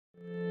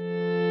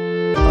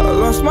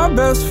lost my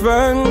best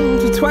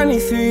friend to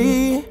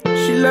 23.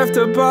 She left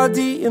her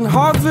body and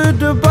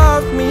hovered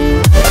above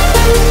me.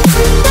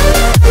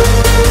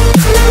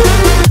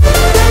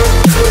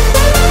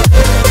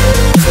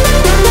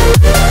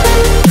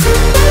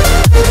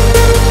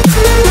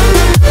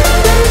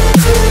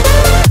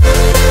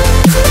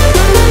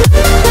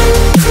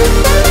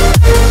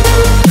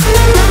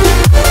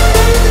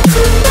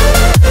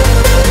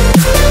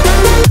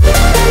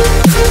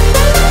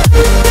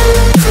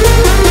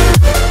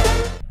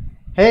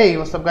 Hey,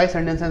 what's up guys,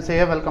 Indian Sensei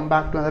here. Welcome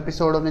back to another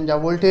episode of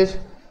Ninja Voltage.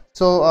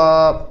 So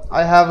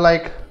I have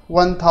like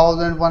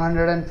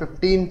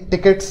 1115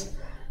 tickets,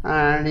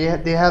 and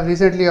they have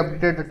recently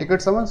updated the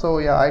ticket summon. So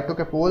yeah, I took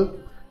a poll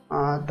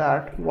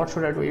that what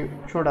should I do?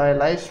 Should I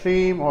live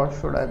stream or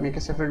should I make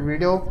a separate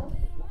video?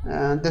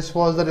 And this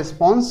was the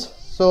response.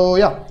 So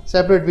yeah,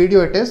 separate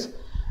video it is.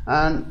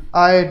 And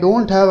I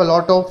don't have a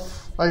lot of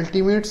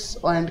ultimates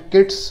and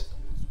kits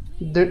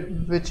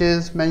which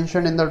is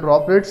mentioned in the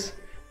drop rates.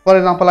 For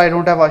example, I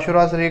don't have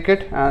Ashura's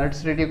Re-Kit and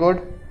it's really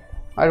good.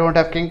 I don't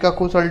have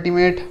Kinkaku's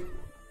Ultimate,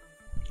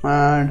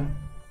 and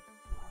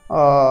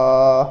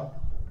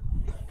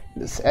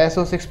this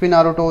SO6P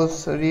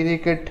Naruto's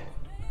Re-Kit,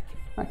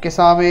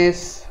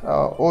 Kisame's,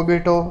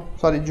 Jubito,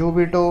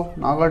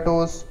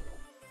 Nagato's,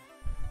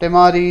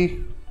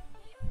 Temari,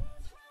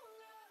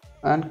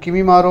 and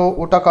Kimimaro,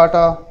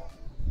 Utakata,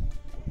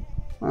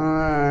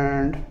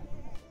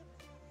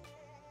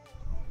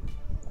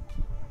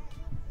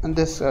 and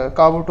this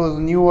Kabuto's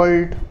New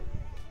World.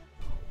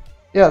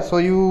 Yeah, so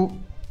you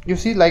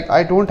see, like,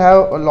 I don't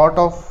have a lot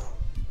of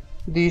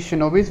these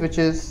shinobis which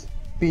is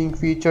being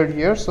featured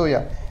here, so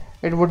yeah,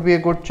 it would be a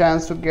good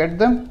chance to get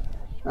them.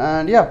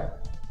 And yeah,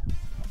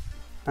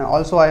 and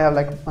also I have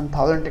like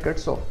 1000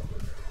 tickets, so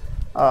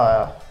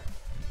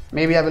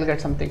maybe I will get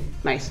something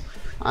nice.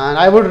 And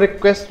I would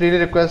really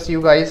request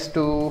you guys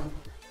to,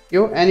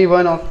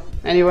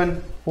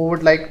 anyone who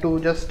would like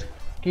to just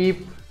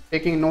keep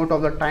taking note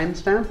of the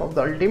timestamp of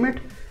the ultimate.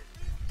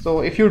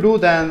 So if you do,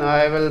 then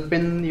I will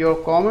pin your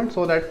comment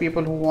so that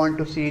people who want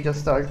to see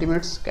just the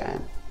ultimates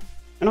can,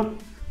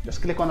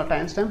 just click on the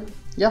timestamp.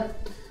 Yeah,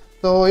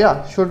 so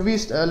yeah, should we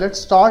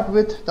let's start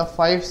with the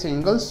 5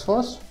 singles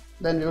first,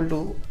 then we will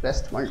do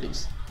rest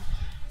multis.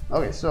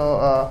 Okay,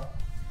 so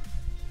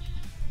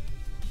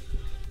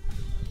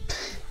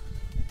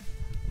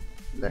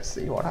let's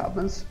see what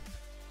happens.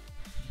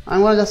 I'm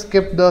gonna just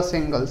skip the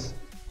singles.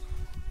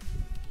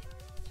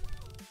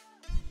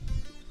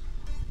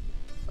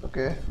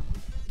 Okay,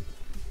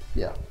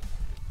 yeah,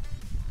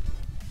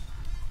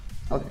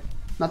 okay,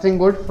 nothing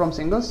good from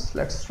singles.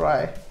 Let's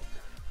try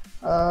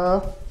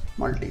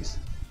multis.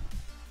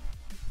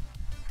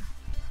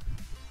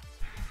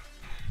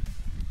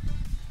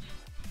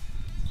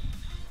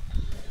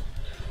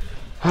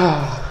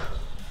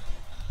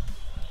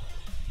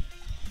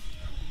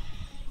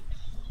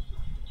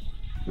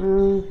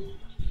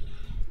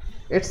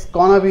 It's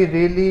gonna be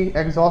really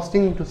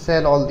exhausting to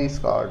sell all these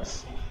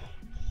cards.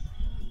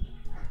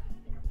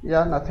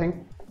 Yeah,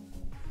 nothing.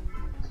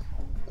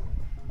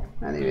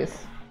 Anyways,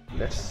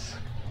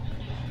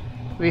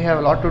 we have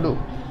a lot to do.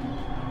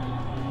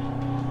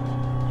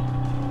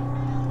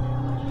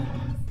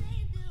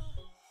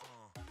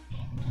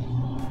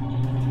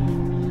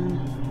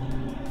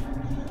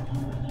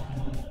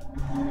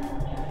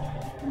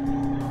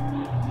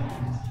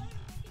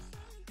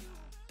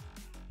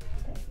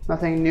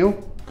 Nothing new.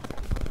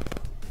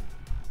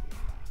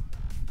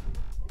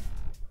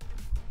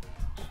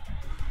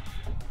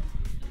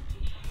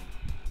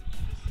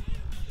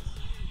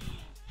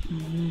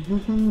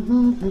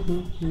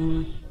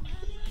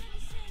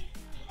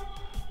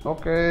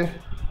 Okay,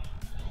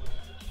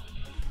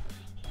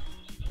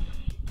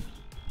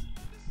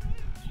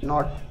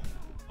 not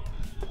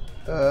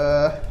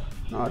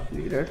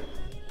needed.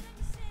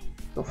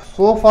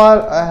 So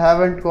far I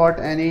haven't got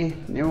any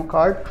new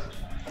card.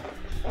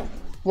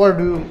 What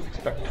do you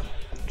expect?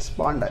 It's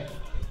Bandai.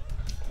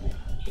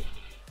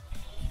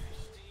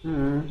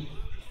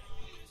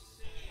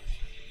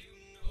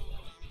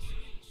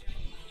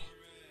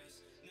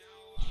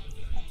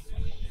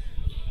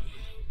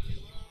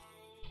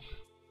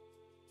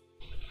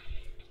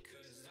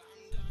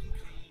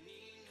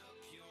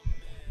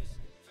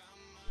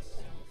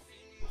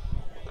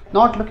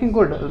 Not looking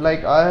good.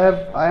 Like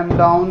I am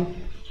down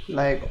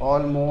like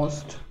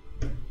almost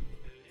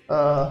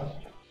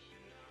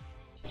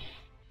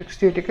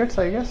 60 tickets,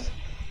 I guess.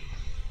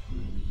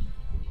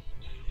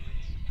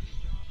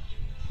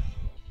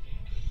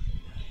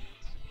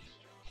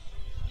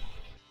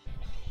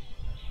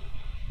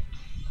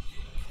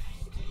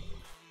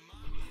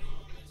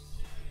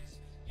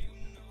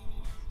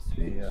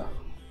 Yeah,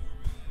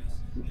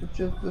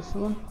 just this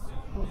one.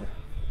 Okay.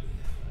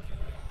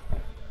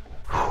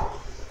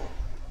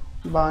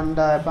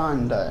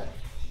 Bandai.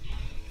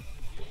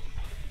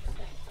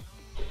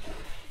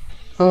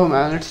 Oh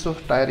man, it's so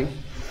tiring.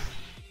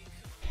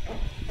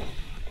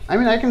 I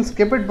mean, I can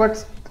skip it,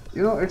 but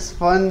it's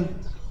fun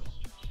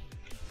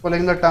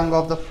pulling the tongue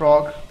of the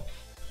frog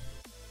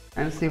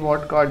and see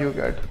what card you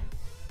get.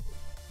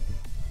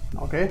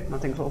 Okay,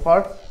 nothing so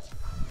far.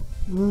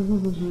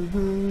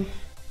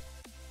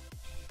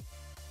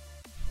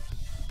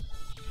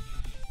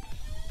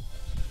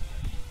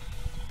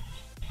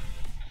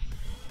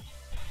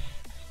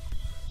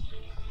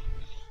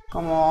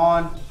 Come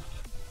on.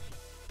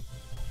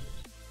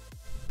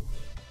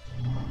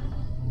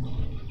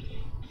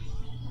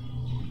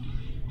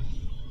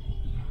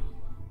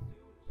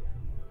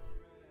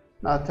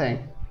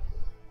 Nothing.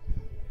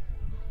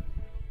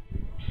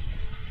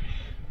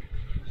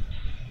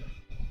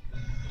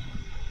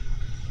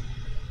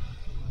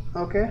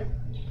 Okay,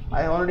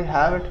 I already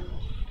have it,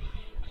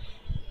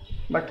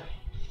 but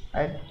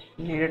I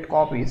needed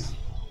copies.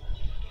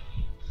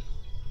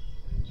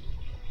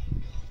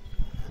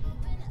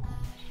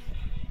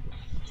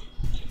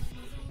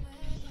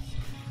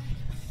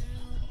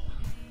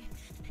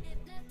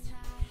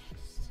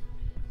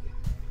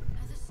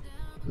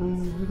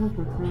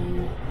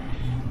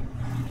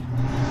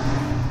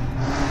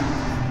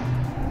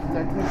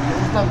 Let me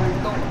close the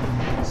window.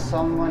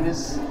 Someone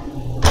is.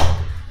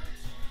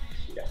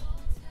 Yeah.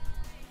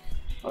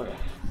 Okay.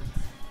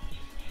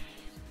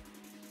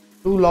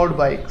 Two loud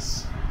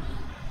bikes.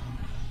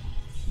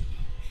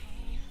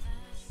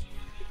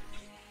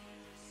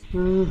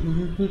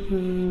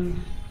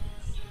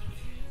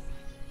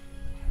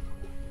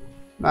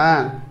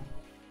 Man,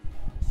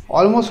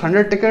 almost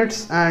 100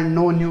 tickets and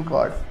no new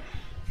card.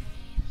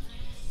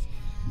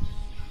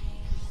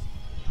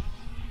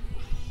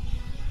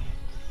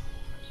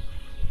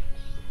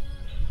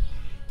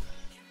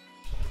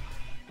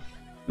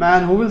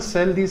 Man, who will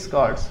sell these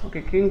cards?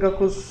 Okay, King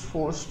Kaku's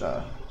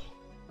 4-star.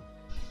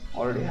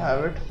 Already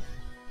have it.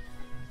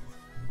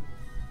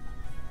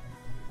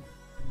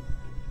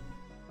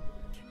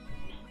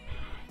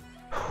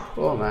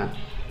 Oh man.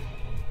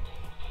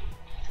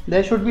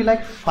 There should be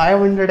like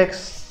 500x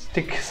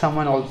stick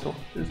summon also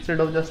instead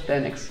of just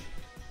 10x.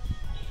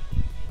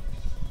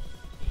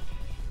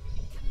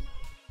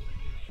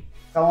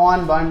 Come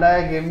on,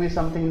 Bandai, give me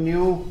something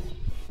new.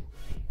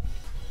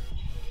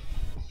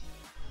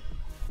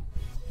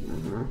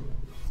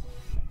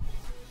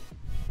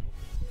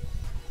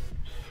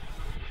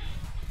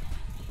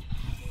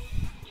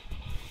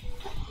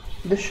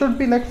 This should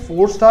be like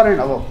 4-star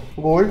and above.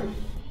 Gold.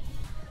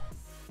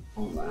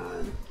 Oh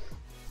man.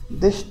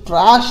 This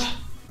trash.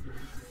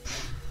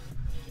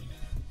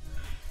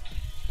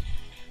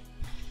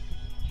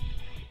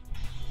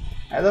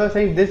 As I was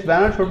saying, this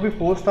banner should be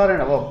 4-star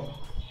and above.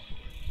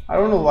 I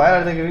don't know why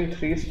are they giving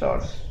 3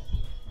 stars.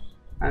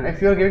 And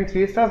if you are giving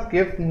 3 stars,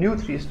 give new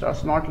 3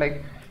 stars, not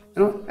like,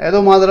 you know,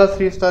 Edo Madara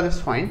 3-star is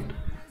fine.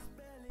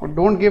 But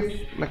don't give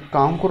like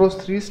Kamkuro's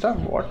 3-star.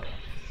 What?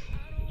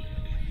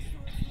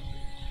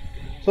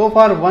 So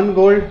far 1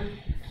 gold,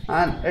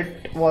 and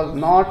it was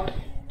not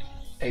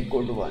a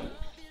good one.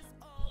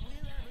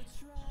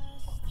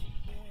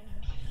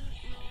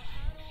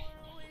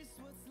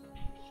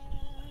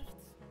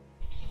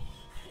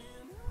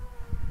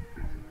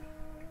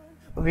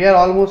 We are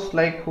almost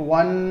like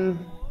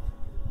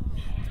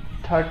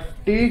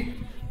 130.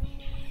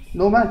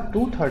 No man,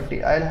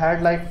 230. I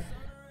had like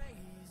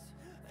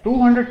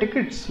 200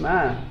 tickets,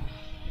 man.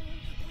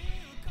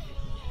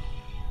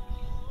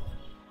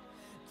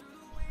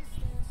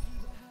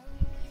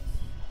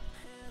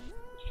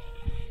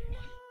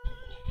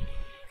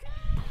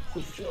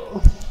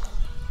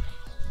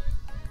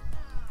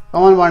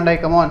 Come on, Bandai,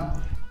 come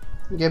on.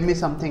 Give me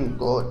something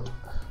good.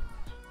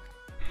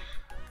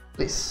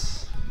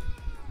 Please.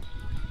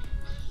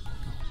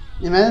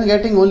 Imagine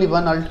getting only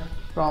 1 ult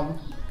from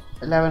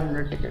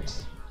 1100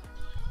 tickets.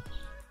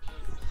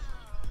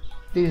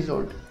 Please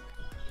don't.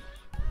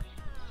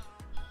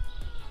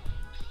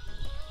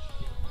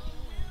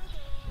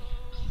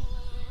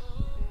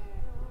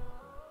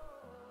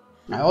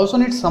 I also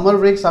need Summer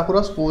Break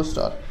Sakura's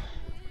 4-star.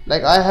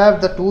 Like I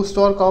have the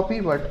 2-star copy,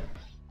 but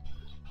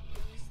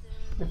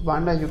if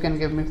Bandai you can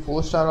give me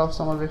 4-star of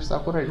Summer Break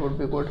Sakura, it would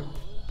be good.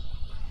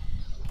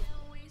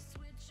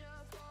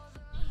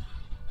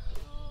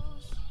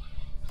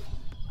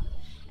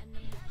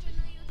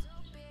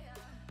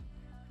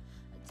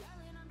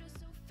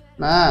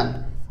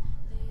 Man,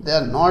 they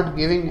are not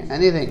giving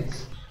anything.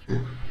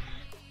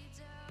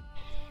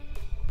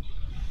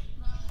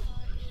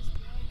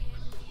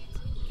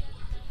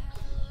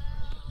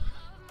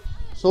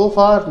 So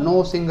far,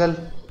 no single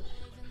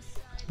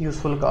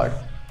useful card.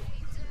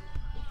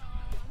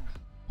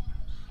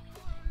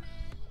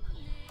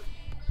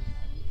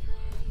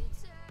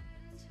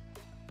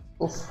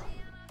 Oof.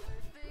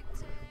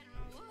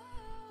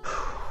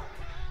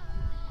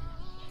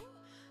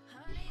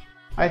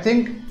 I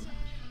think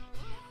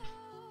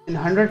in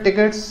 100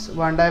 tickets,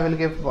 Bandai will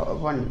give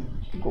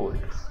 1 gold.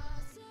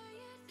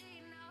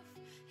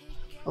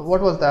 What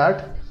was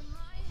that?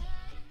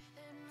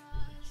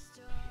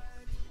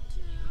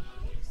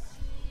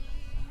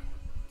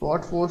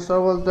 What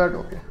 4-star was that?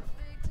 Okay.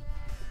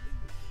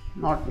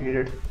 Not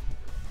needed.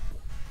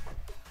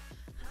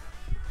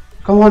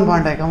 Come on,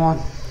 Bandai, come on.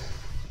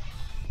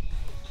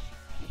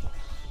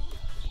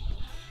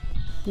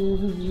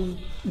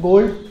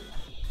 Gold?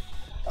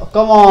 Oh,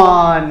 come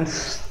on.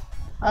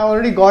 I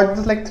already got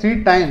this like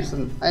 3 times.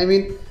 I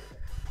mean,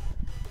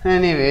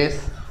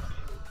 anyways.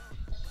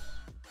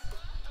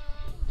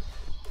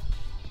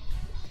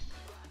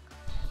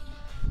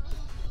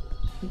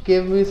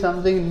 Give me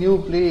something new,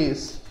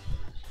 please.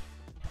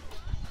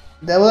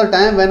 There was a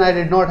time when I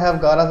did not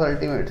have Gara's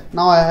ultimate.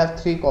 Now I have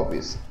 3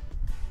 copies.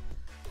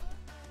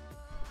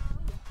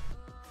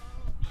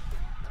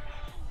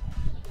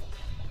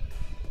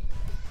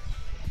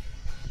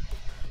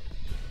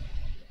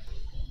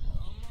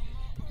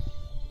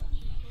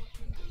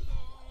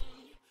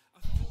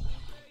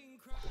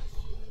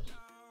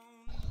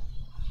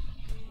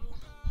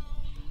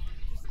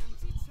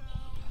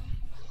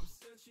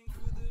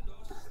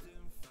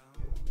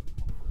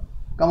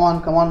 Come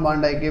on,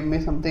 Bandai, give me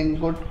something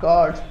good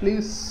cards,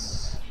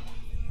 please.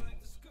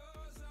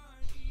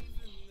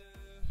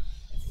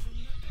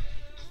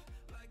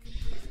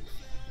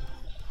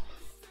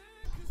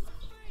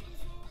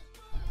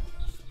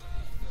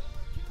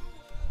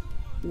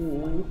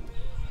 Ooh.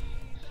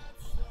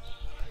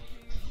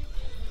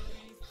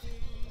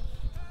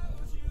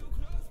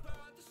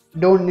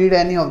 Don't need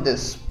any of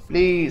this,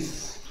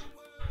 please.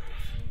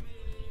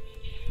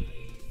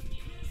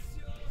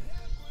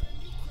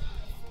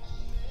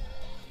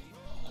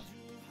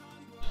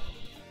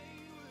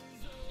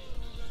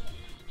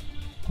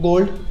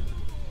 Gold.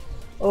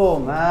 Oh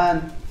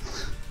man,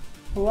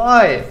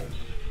 why?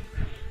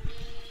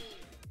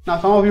 Now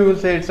some of you will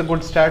say it's a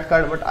good stat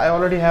card, but I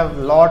already have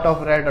lot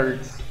of red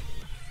ults.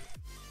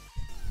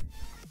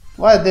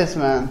 Why this,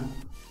 man?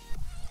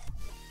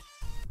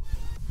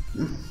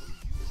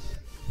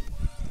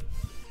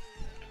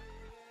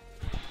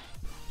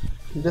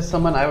 This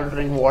summon I will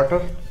drink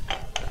water.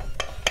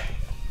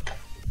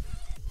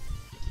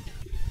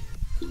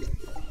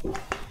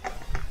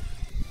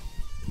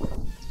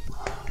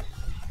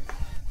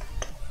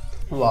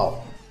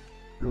 Wow,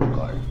 blue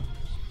card.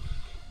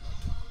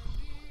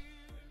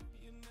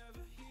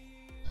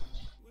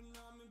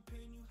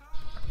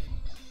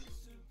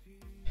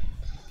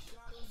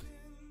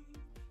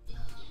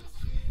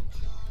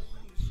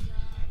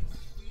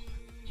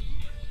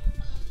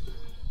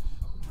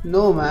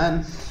 No,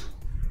 man.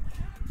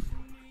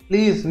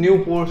 Please,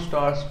 new 4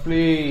 stars,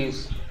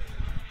 please.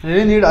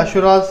 Really need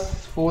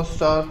Ashura's 4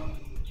 star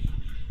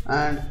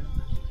and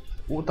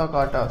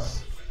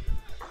Utakata's.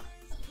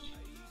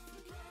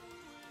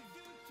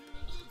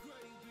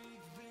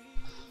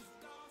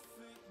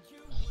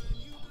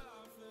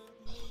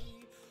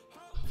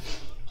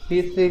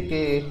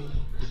 D3K.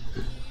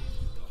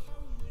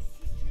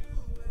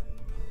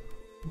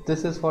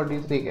 This is for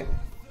D3K.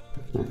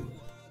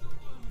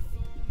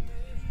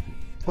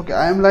 Okay,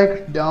 I am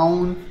like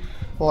down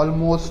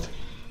almost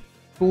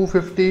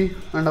 250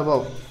 and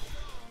above.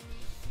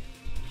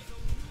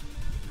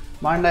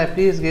 Bandai,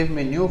 please give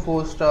me new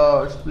 4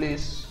 stars,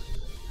 please.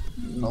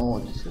 No,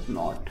 this is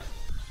not.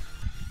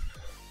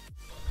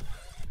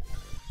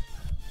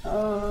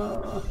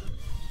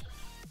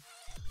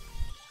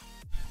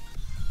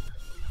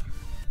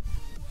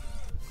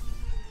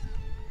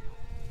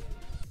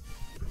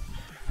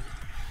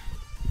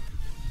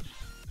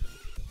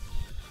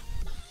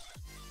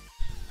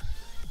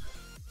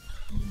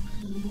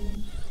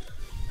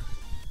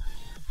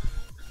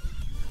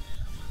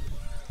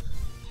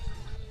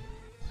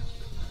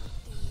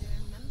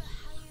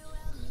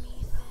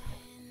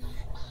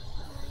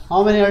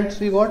 How many ults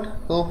we got?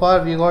 So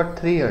far we got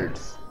 3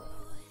 ults.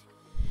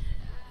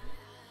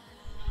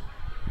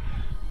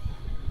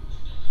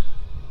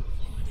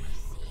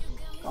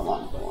 Come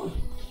on, come on.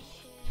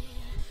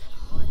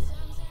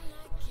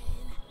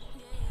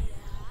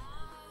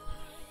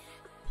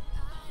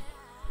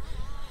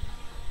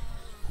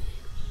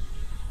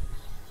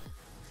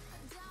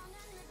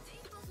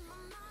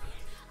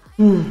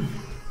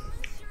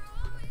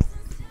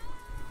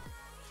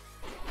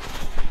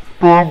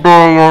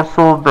 Bandai, you're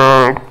so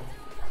bad.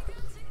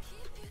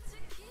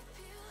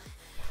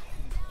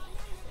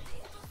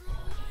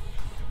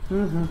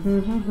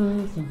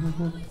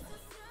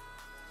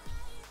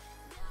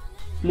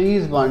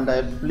 Please,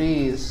 Bandai,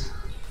 please.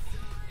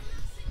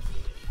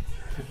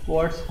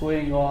 What's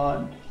going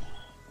on?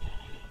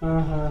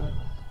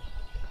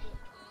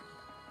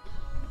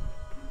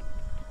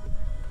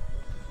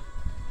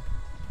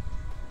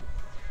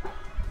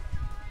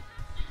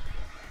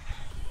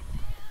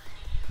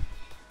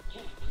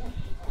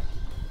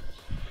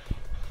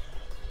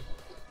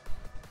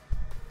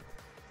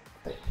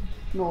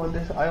 No,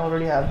 this I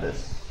already have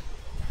this.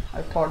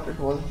 I thought it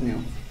was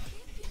new.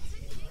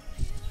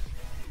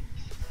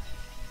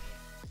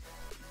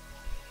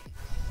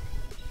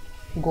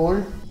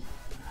 Gold?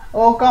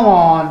 Oh, come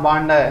on,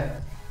 Bandai.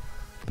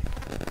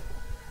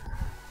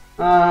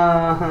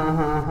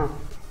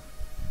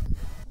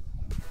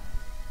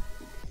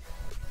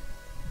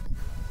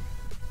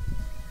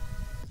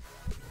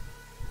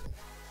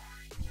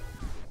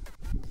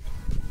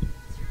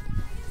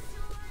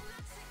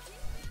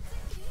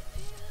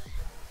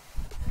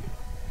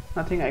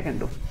 Nothing I can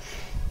do.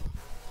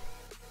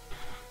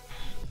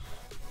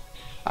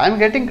 I'm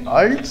getting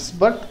ults,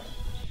 but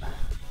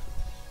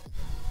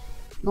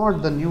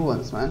not the new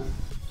ones, man.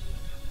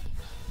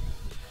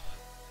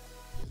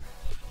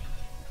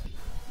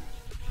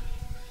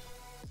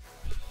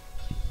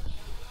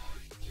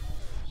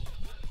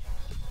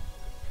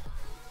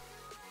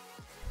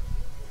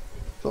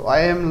 So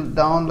I am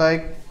down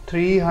like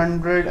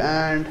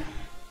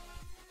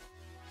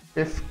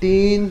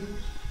 315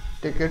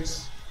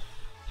 tickets.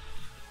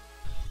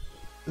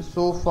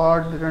 So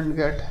far didn't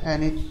get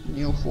any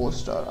new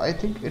 4-star. I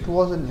think it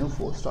was a new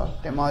 4-star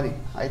Temari,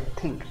 I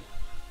think.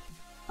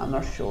 I'm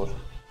not sure.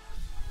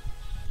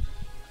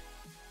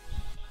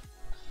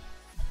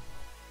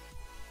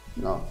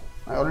 No,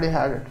 I already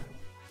had it.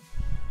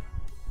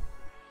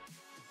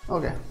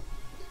 Okay,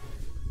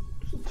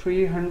 so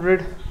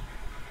 300.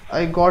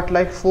 I got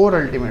like 4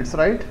 ultimates,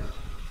 right?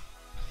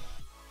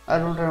 I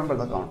don't remember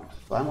the count,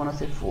 so I'm gonna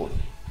say 4.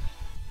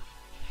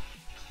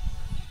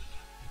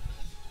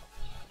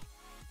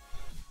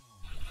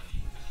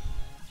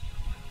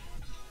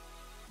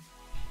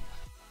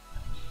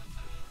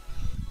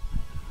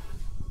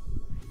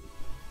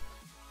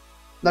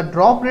 The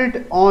drop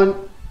rate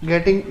on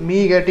getting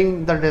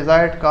the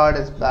desired card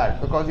is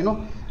bad, because you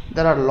know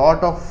there are a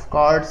lot of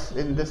cards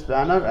in this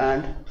banner,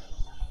 and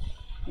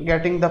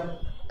getting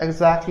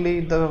exactly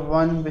the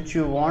one which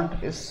you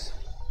want is,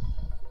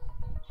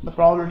 the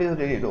probability is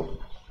really low,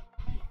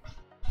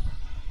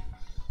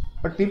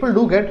 but people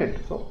do get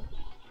it. So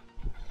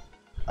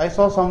I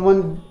saw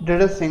someone did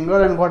a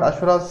single and got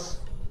Ashura's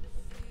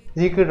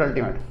secret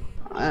ultimate,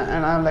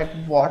 and I'm like,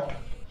 what?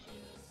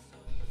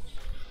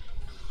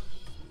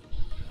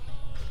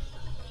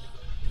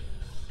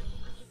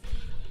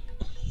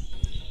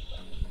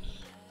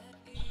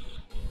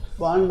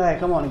 Bandai,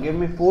 come on, give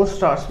me 4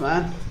 stars,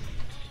 man.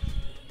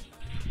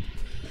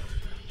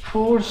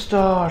 4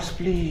 stars,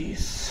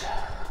 please.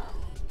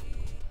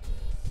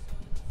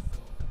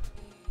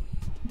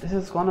 This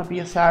is gonna be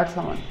a sad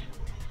summon.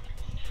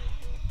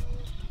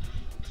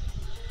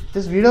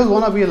 This video is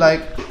gonna be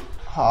like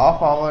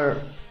half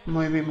hour,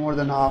 maybe more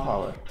than half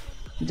hour.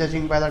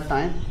 Judging by the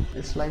time,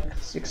 it's like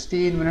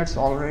 16 minutes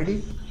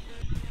already.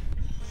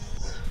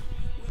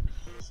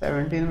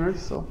 17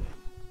 minutes, so.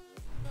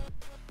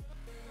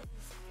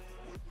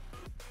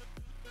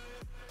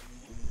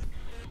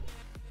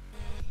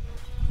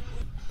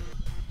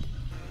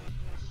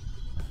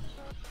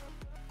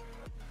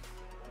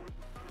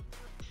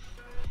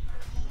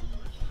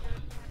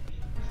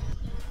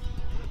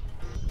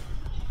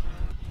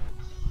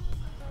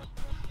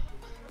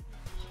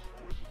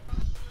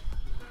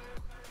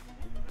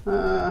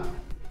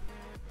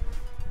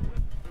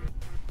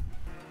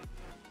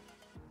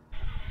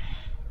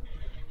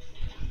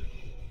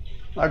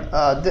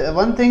 But the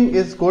one thing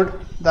is good,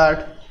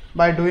 that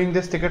by doing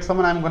this ticket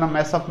summon I'm gonna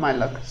mess up my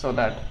luck, so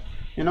that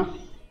you know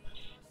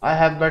I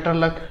have better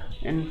luck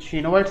in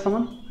Shinowite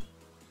summon,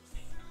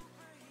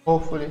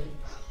 hopefully.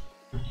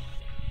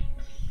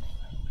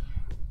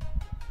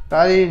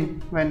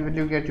 Karin, when will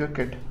you get your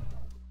kit?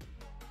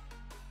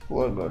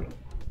 Poor girl.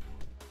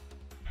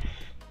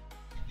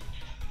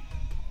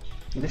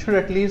 They should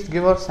at least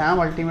give her Sam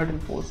ultimate in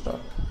 4-star.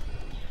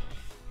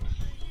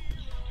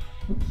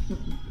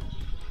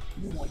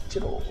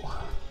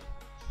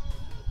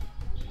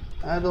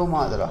 Ado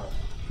Madra.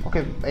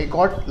 Okay, I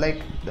got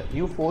like the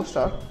new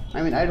 4-star.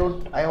 I mean, I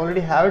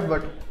already have it,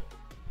 but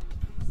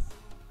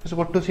it's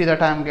good to see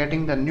that I am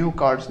getting the new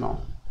cards now.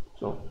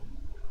 So,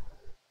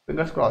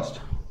 fingers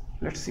crossed.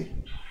 Let's see.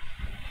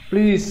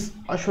 Please,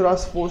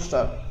 Ashura's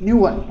 4-star. New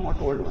one,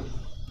 not old one.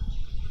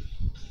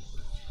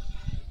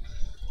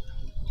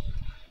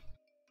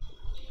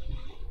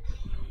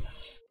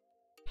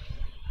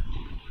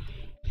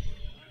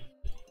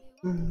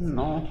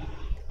 No.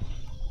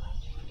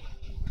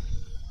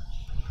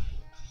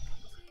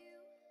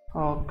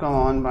 Oh, come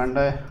on,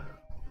 Bandai.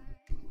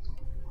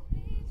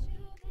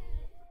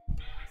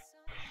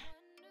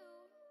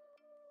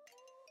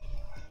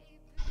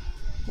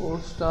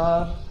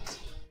 Four-star.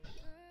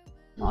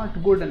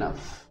 Not good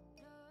enough.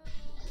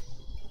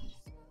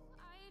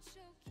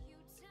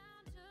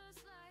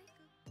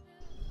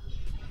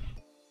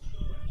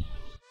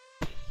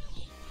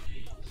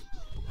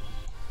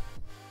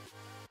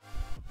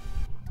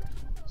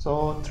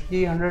 So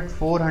 300,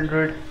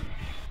 400,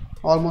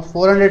 almost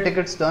 400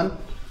 tickets done.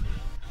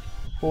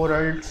 4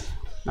 ults,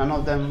 none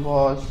of them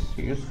was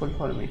useful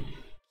for me.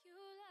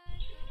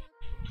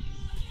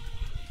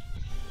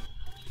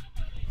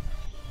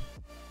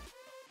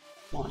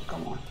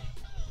 Come on.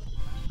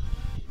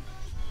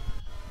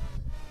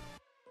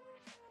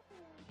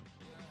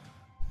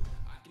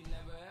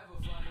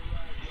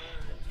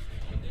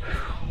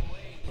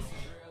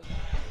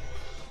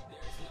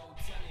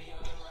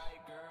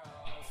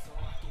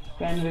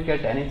 Can we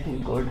get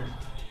anything good?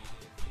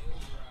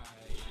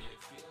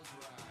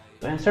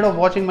 So instead of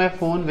watching my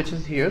phone, which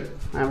is here,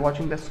 I am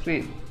watching the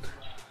screen.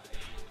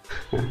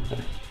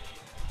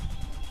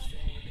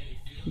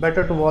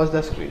 Better to watch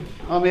the screen.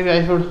 Or maybe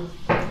I should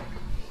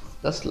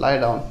just lie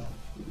down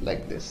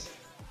like this.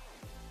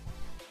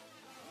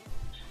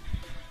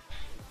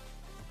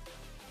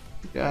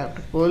 Okay, I have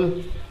to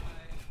pull.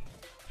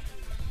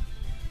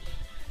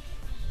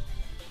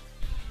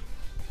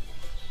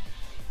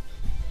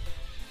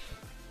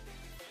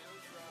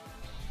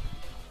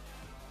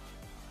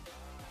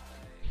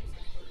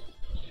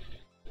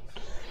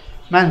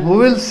 Man, who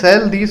will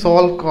sell these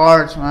all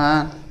cards,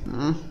 man?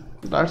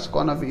 That's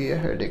gonna be a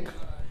headache.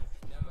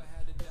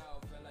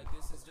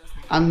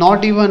 I'm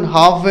not even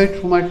halfway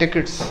through my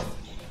tickets.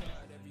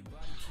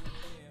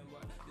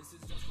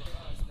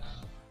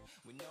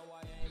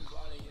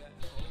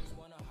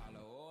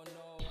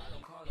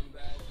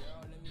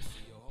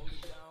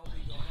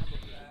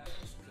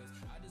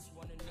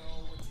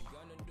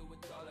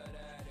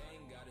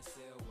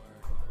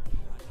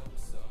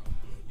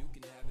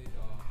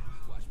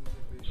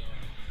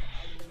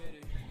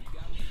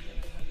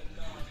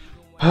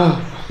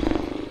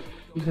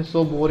 This is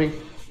so boring.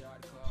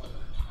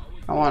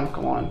 Come on,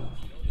 come on.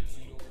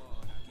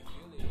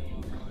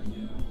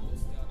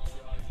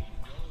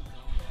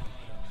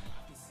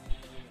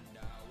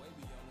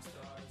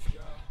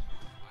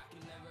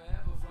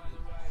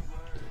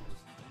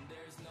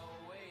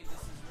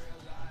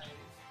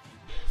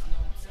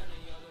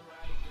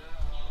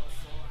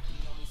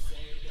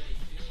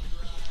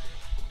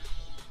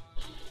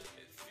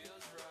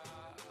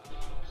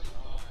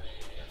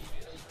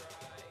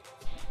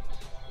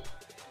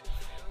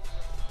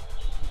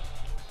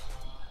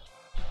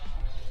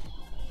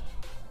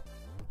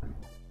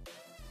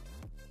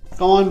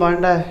 Come on,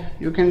 Bandai,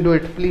 you can do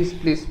it. Please,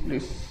 please,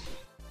 please.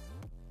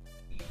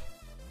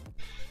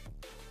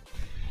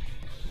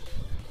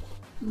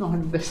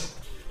 Not this.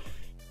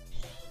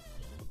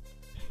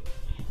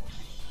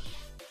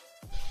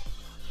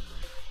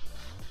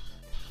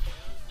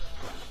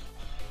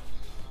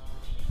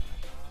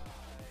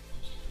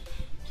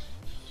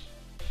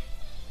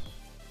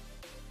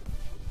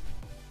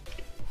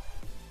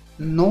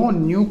 No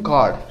new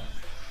card.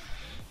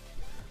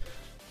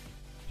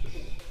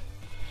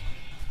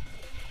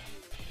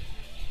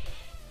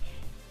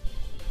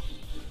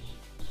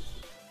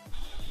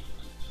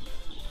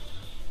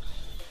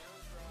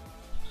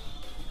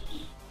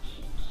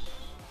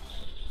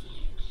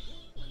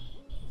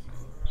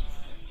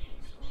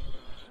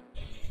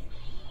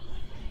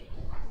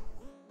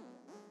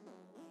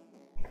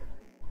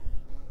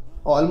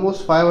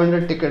 Almost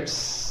 500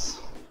 tickets.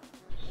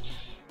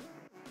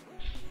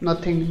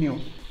 Nothing new.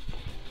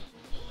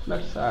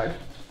 That's sad.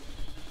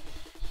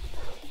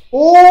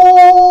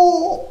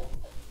 Oh,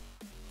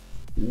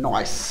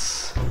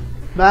 nice.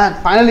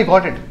 Man, finally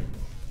got it.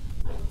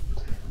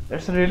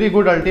 That's a really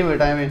good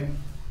ultimate, I mean.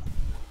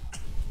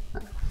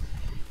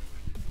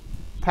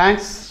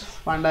 Thanks,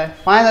 Bandai.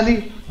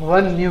 Finally,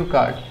 one new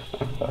card.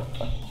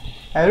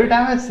 Every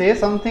time I say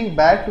something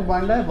bad to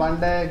Bandai,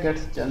 Bandai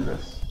gets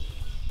generous.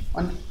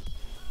 One.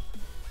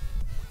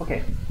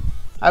 Okay,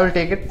 I will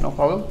take it, no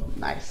problem.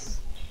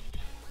 Nice.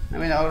 I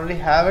mean, I already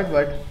have it,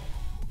 but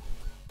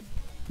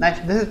nice.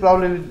 This is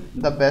probably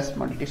the best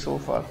multi so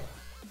far.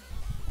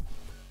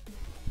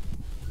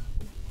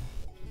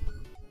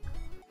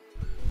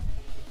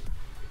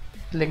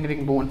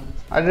 Lingering Bone.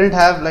 I didn't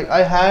have, like,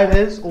 I had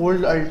his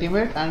old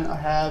ultimate and I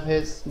have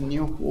his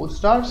new 4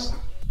 stars.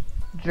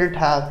 Didn't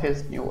have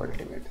his new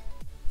ultimate.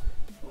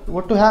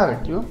 What to have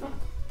it, you know?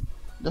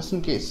 Just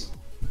in case.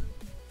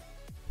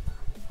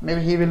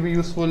 Maybe he will be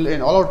useful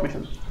in all out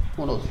missions.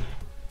 Who knows?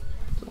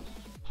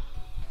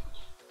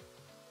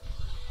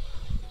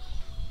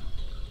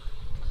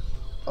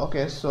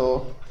 Okay,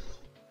 so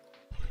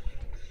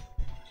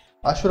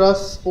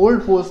Ashura's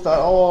old 4 star.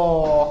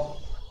 Oh,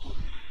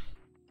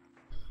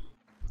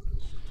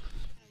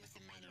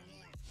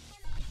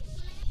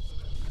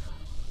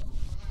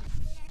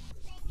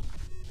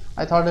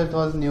 I thought it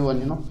was new one,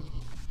 you know.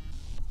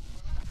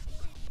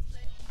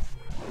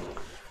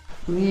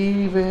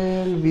 We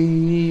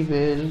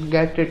will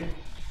get it.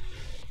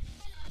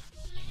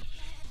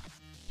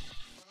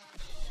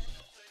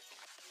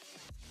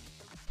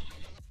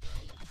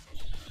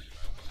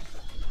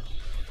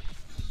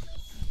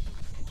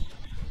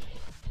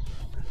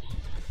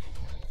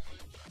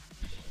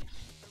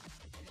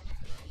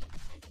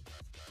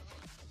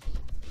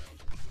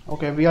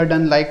 Okay, we are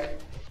done, like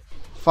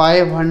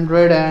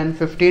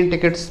 515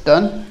 tickets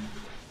done.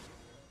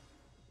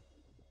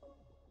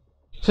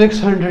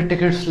 600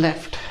 tickets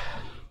left.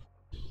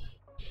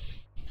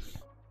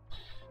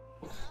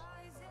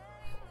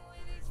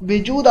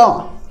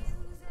 Bijuda.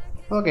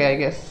 Okay, I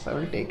guess I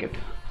will take it.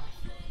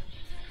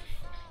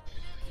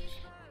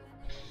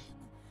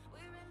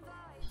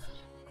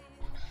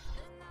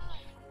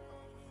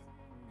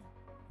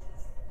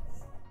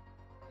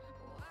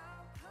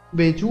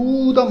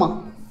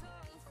 Bejudama.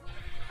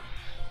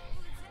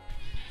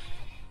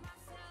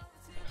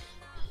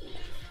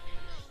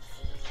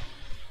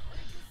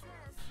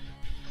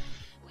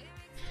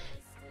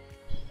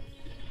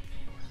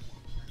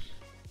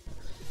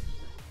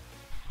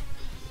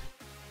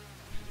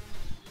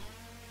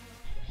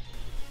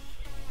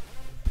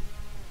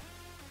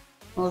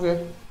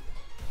 Okay.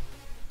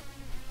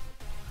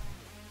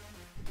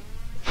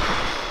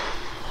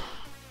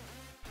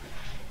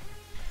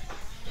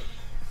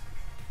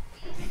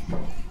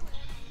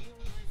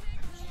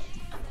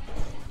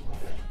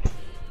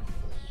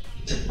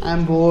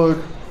 I'm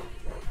bored.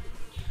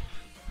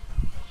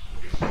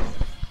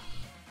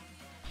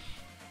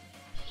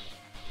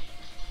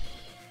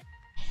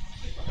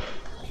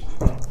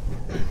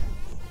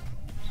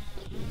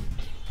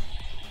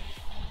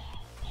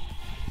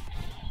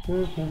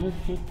 Come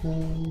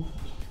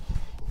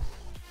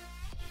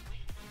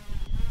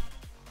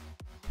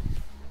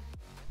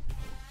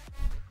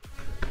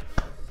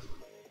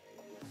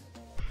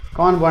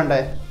on,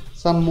 Bandai.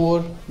 Some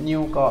more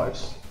new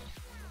cards.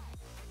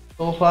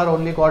 So far,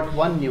 only got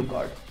one new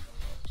card.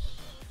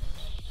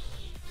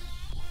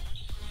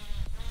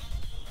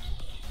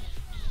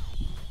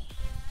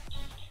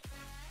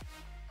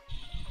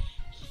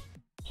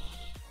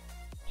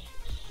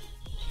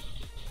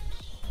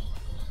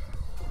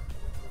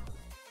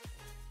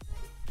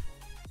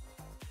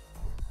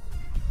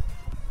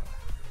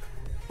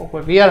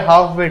 Okay, we are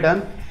halfway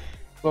done.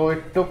 So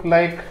it took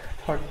like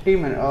 30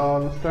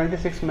 minutes,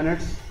 26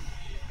 minutes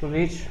to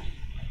reach.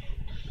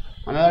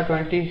 Another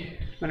 20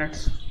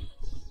 minutes.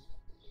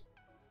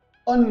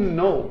 Oh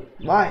no,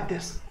 why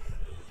this?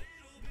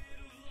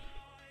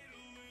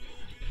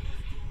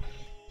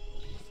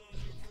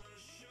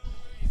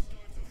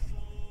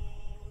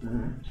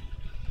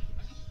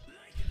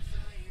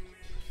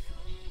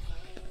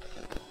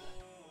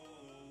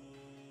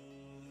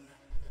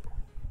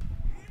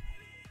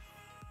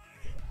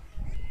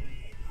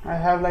 I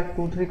have like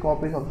 2-3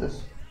 copies of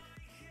this.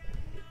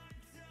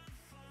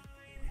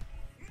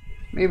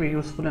 Maybe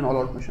useful in all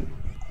out mission.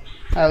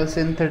 I will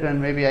synth it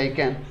and maybe I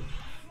can.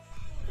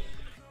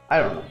 I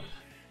don't know.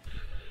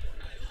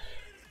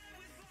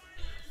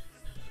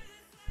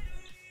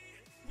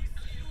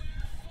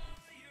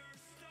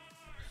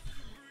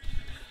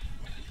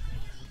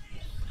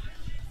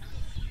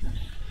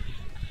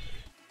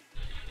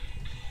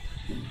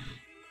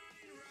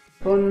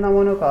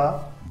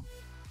 Sonnamonuka.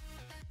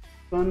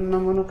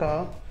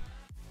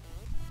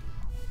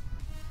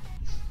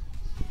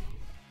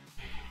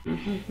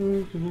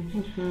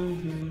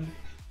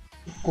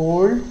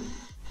 Gold.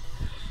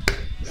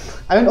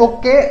 I mean,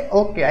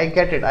 okay, I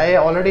get it. I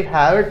already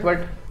have it,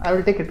 but I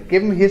will take it.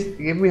 Give me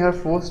her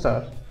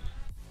 4-star.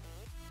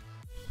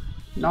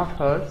 Not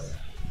hers.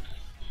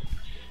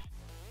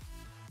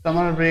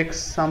 Summer breaks,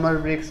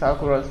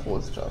 Sakura's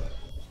 4-star.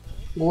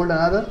 Gold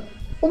another.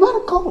 Oh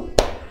my god.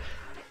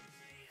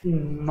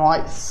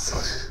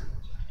 Nice.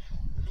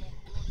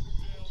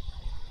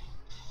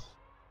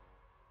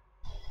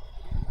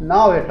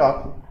 Now we're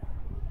talking.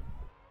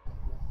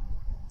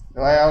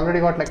 I already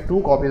got like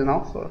 2 copies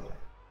now, so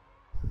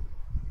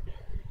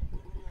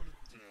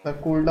the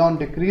cooldown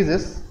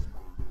decreases.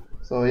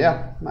 So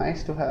yeah,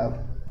 nice to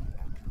have.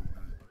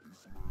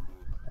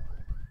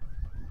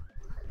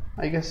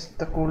 I guess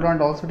the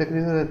cooldown also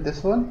decreases with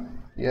this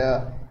one.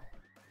 Yeah.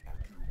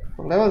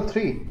 So level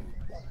 3.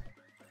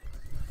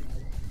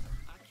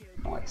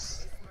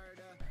 Nice.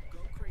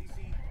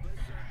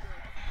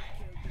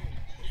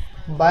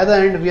 By the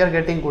end, we are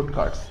getting good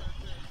cards.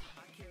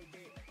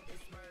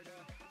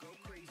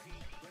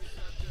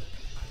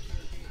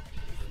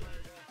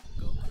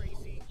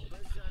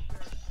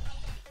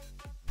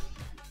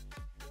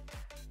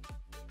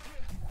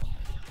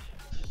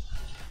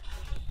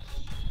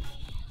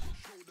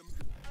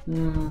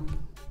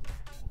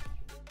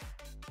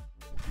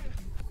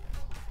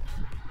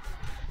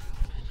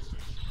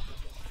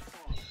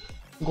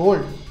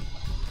 Gold.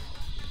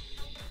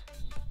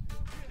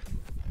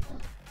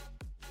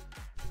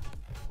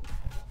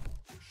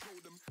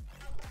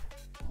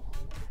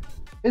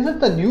 Is it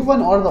the new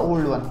one or the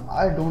old one?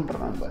 I don't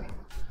remember.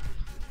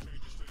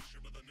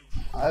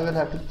 I will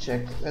have to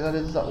check whether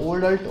it's the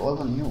old alt or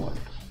the new alt.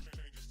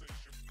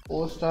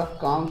 4-star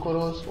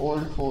Kamkuro's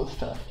old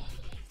 4-star.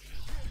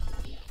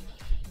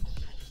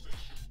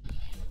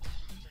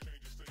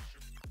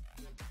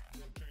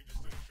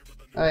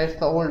 It's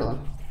the old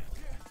one.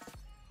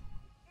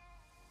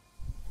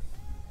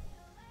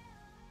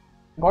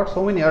 Got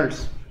so many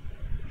alts.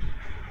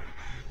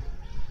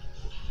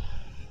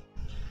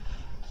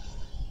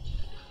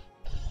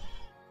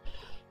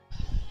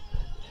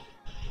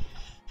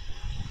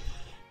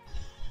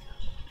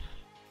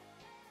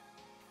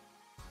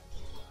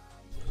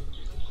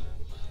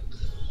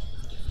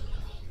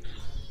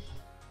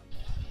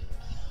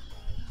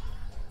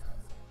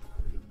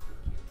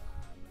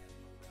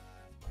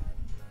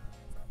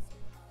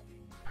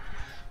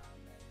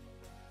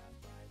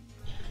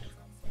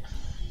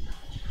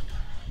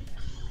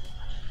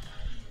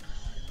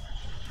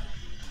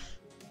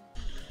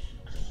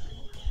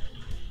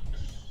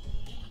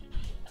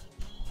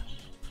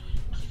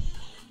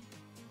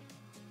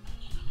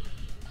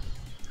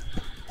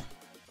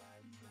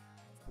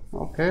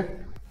 Okay.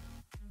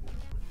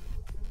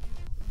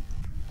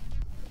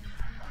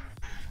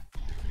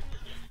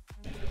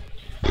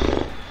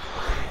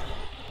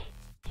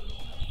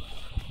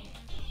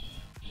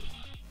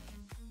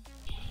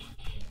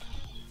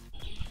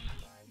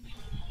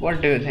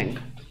 What do you think?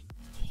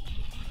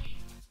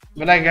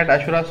 Will I get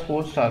Ashura's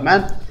 4-star?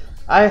 Man,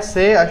 I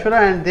say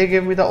Ashura and they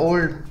give me the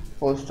old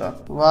 4-star.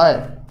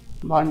 Why?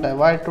 Bandai,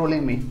 why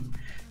trolling me?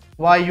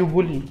 Why you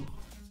bully?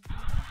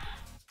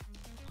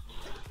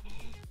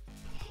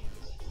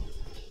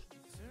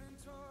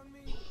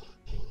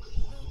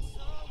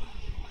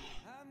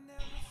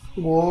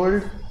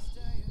 Gold.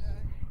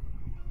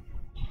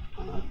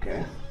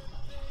 Okay.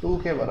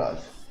 2k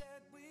barrage.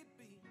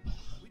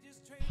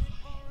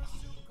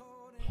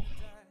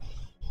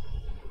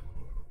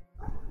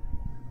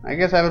 I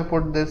guess I will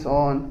put this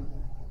on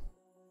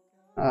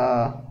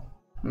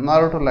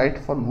Naruto Light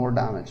for more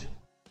damage.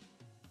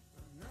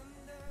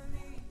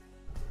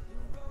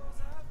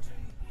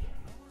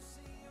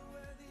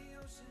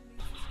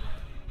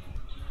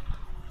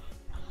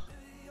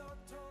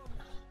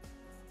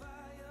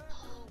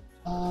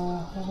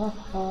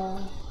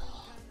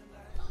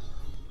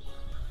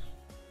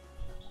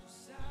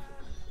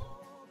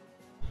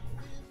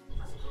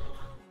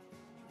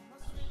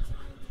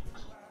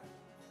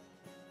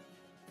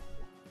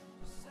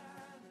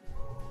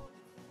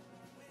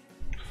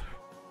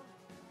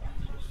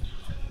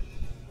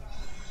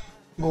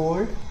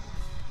 Gold.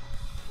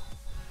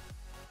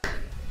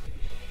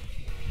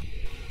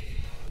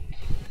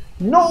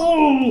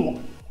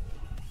 No!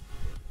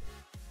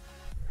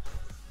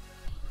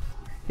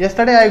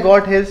 Yesterday I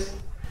got his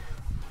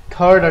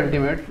third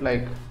ultimate,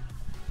 like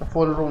the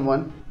full room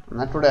one,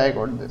 and today I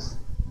got this.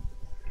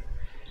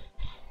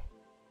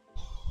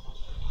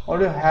 Or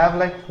do you have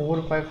like 4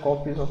 or 5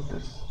 copies of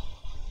this?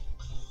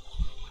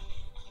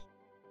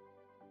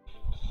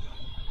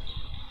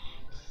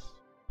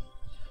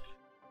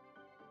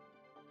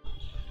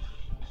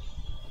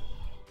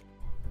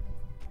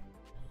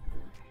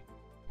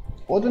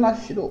 Oduna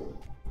Shiro.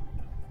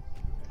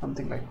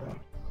 Something like that.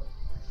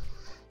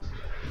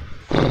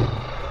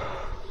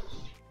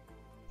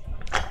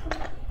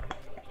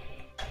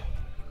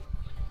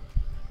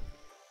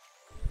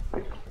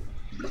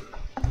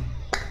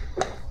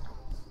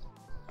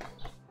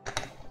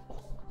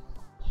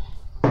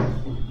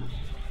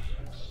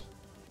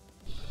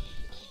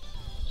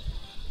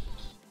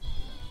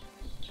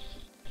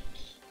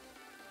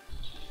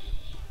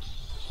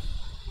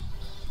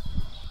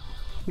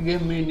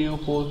 Give me new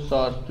 4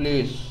 stars,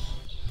 please.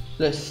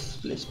 Please,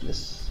 please,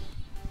 please.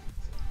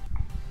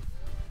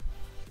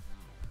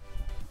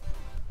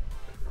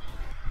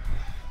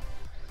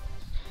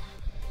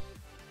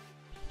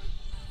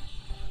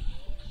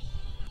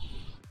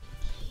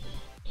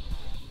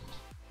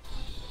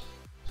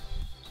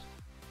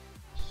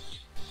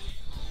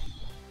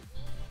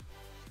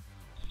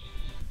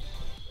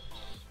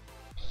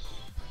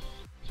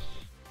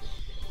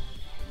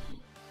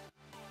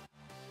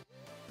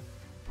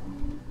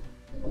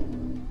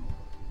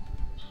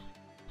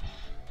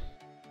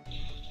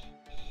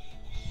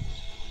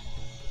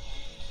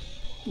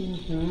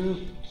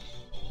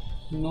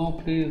 No,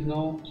 please,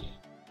 no.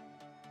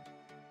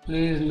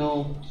 Please,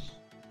 no.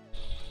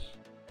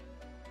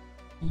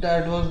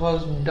 That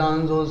was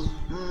Danzo's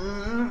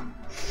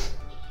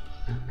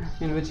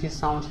in which he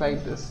sounds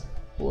like this.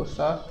 4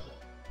 star.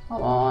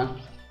 Come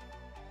on.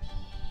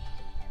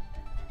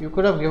 You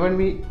could have given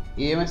me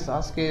EMS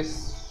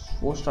Sasuke's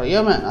 4 star.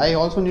 Yeah, man. I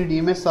also need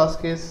EMS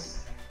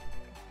Sasuke's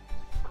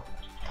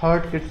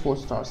third kit 4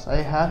 stars. I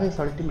have his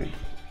ultimate.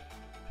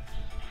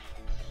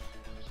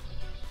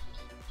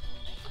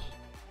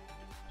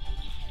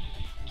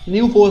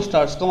 New 4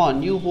 stars, come on,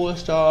 new 4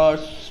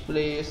 stars,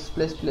 please,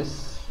 please,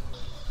 please,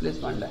 please,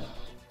 Bandai.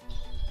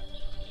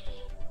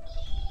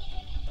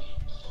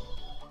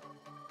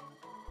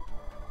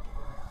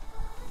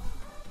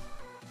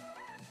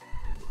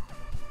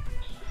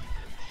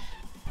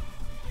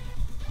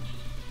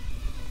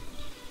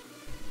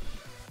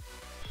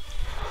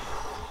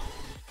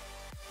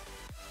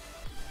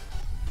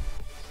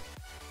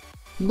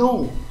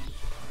 No!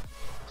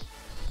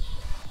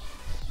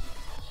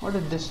 What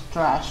is this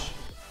trash?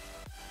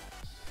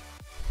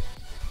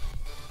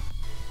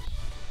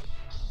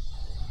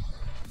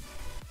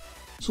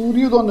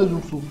 Suryodhan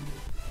Jutsu.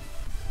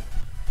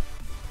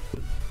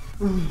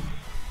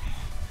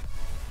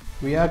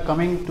 We are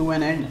coming to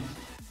an end.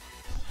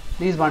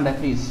 Please, Bandai,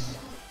 please.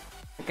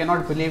 I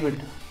cannot believe it.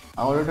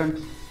 I already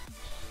done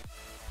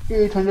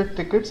 800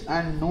 tickets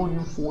and no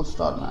new 4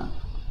 star, man.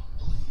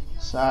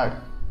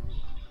 Sad.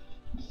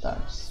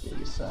 That's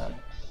really sad.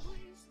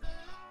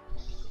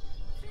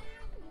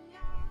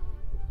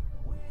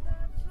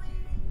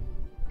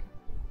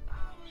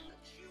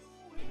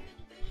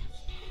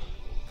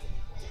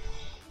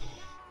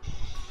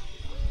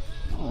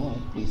 Oh,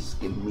 please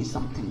give me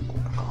something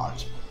good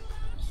cards.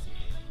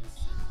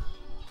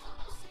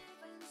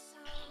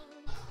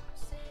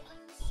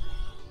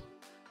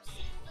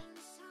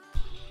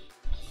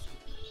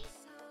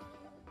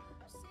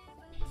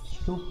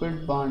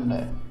 Stupid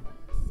Bandai.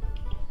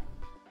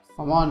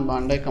 Come on,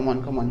 Bandai, come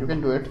on, come on, you can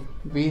do it.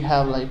 We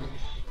have like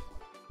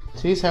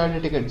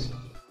 370 tickets.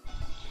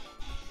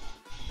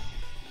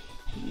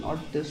 Not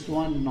this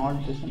one,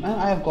 not this one. Man,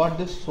 I have got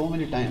this so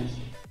many times.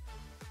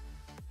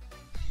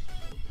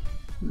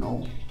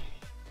 No.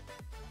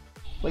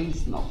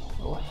 Please no.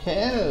 Oh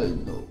hell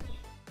no.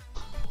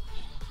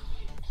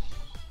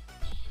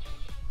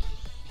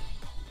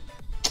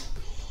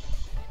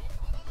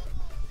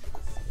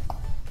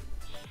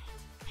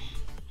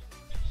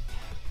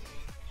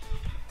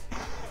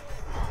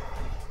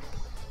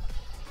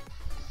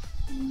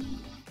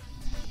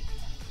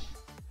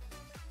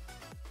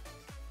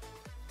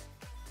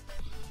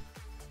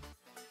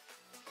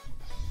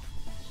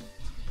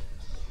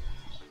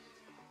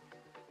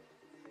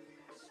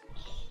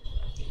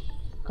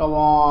 Come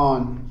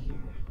on.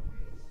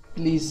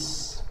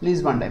 Please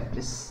Bandai,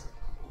 please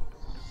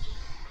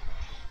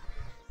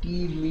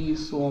give me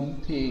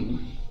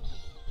something.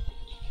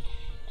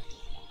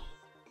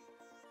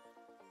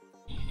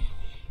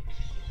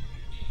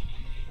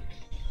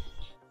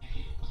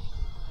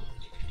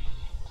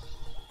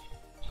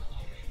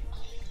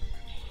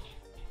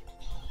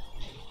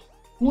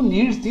 Who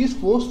needs these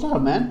 4-star,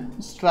 man?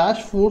 It's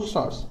trash 4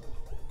 stars.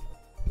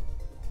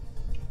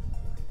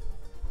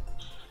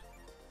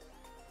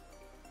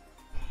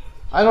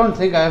 I don't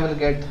think I will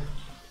get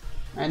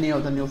any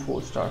of the new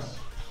 4 stars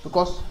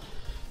because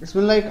it's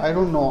been like, I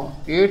don't know,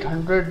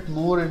 800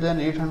 more than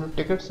 800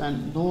 tickets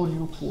and no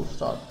new 4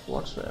 stars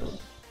whatsoever.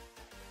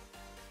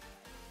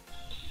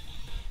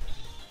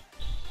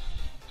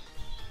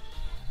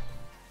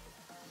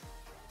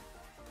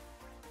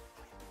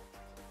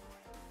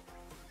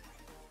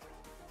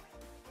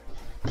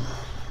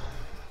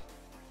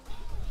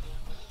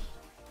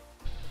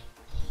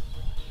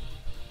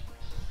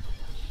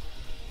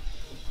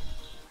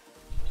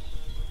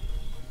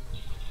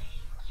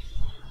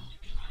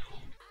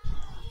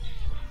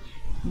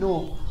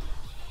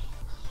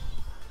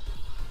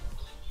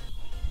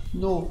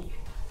 No,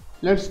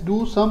 let's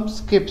do some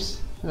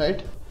skips,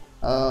 right?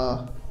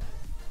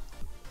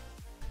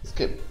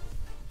 Skip.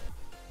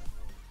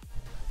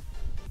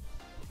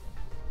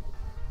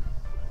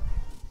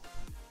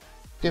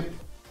 Skip.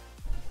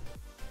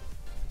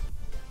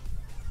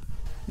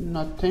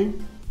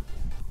 Nothing.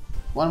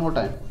 One more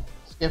time.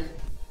 Skip.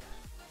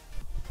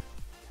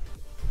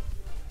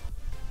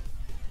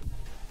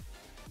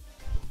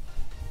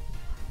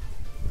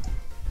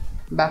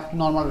 Back to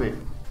normal way.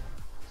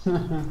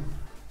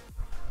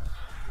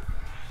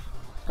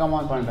 Come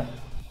on, Panda.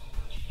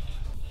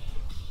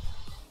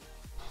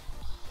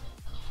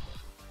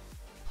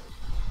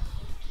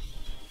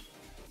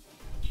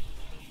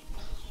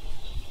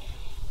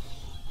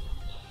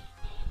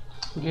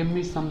 Give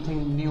me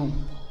something new,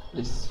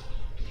 please.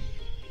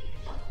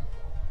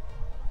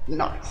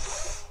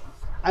 Nice.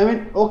 I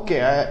mean,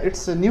 okay,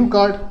 it's a new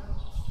card.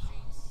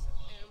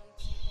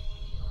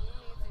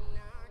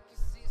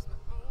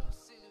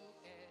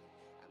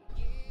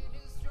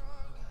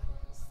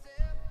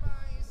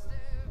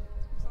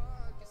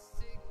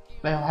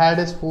 I've had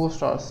his 4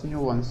 stars,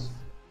 new ones,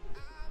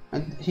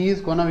 and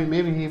he's gonna be,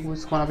 maybe he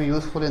was gonna be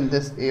useful in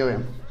this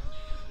AOM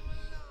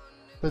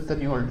with the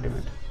new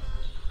ultimate.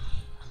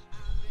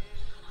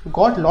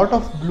 Got lot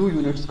of blue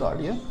units card,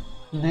 yeah.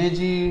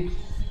 Neji,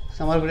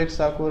 Summer Break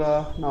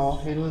Sakura, now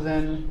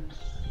Hiruzen,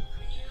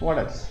 what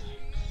else?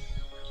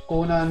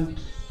 Conan.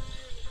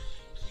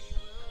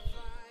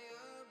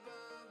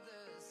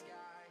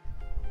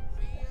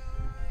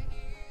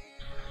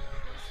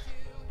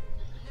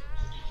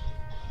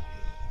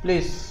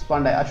 Please,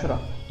 Bandai,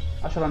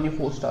 Ashura new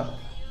 4 star.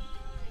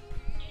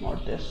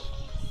 Not this.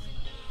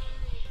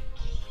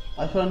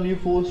 Ashura new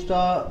 4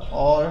 star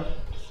or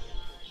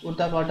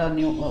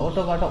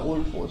Otagata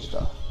old 4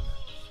 star.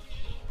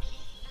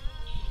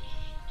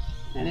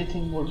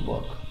 Anything would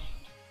work.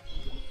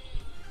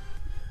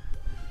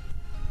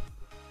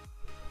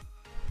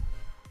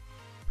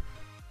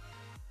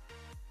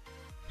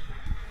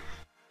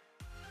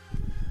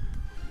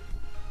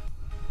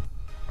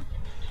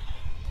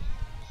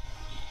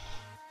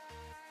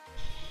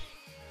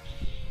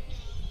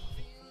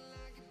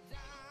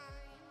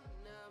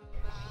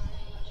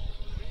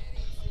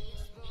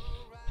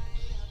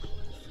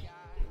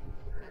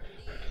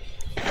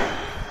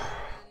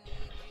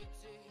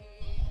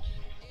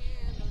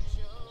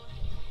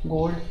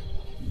 Gold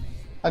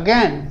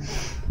again.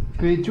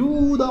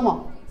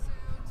 Krijudama.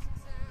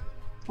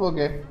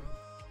 Okay,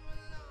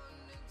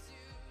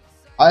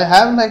 I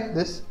have like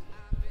this,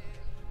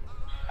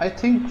 I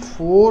think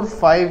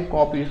 4-5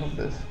 copies of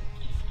this.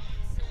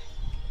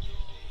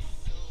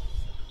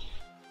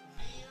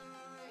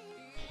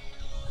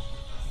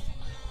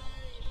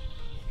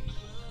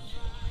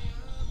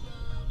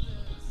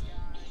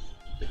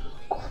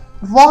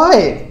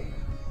 Why?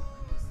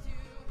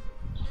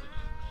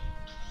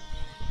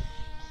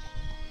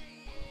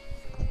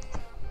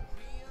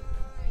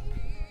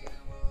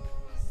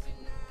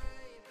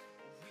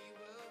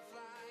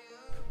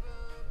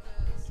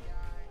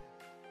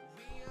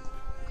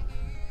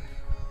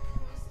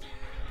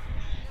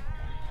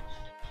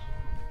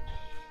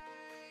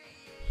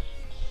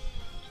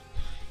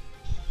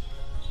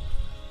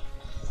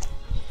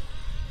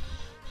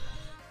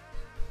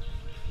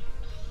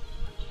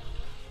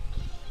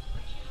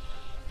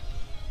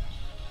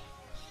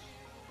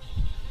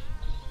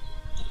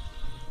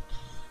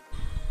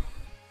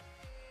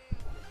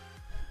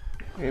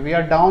 Okay, we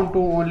are down to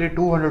only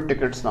 200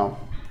 tickets now.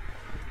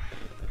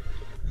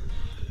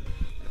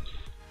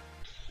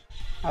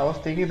 I was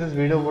thinking this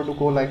video would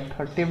go like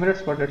 30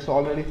 minutes, but it's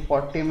already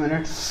 40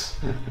 minutes.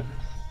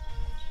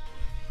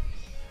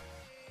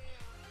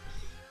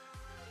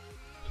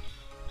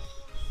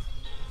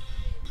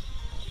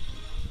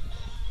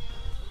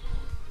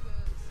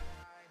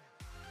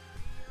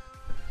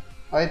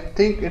 I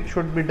think it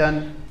should be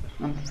done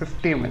in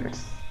 50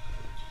 minutes.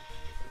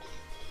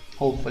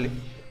 Hopefully.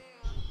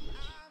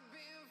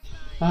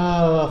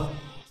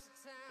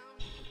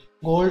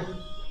 Gold.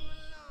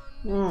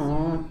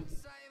 Hmm.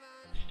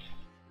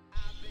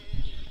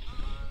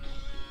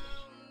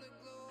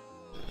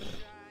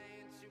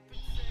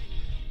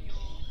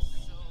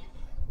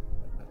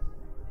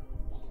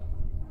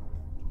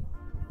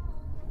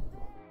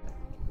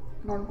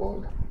 Not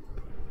gold.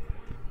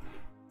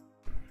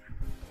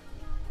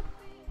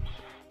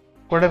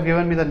 Could have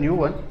given me the new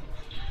one.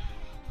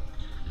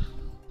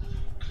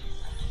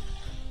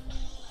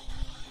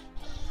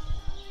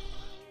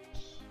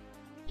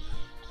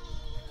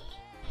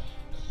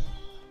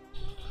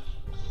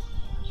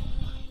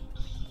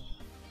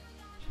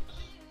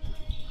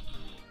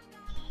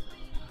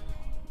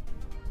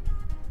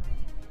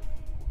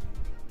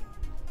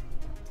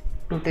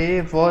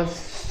 Today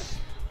was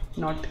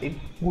not a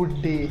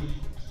good day.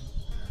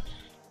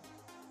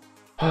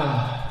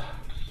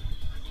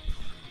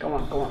 Come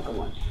on, come on, come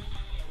on.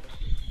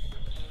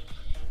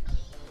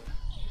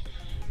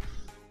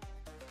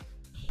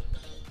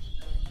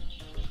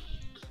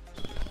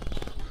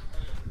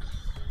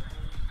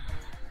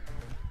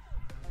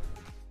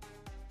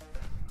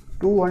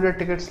 $200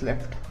 tickets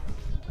left.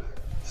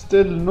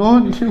 Still no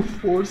new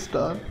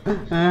 4-star.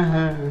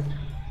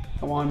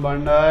 Come on,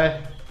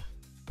 Bandai.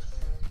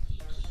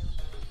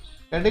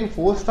 Getting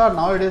 4-star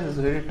nowadays is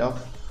really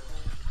tough.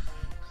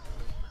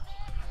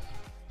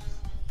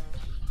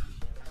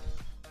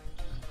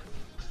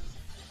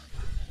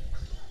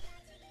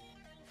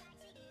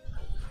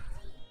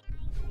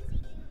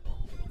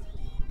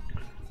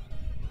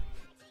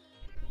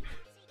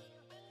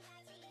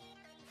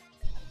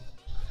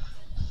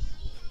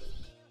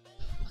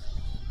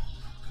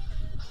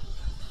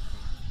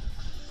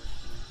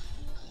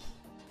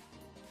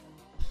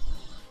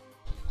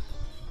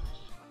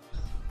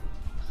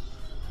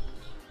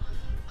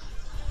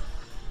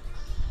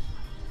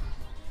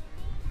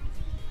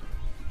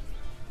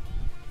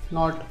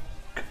 Not.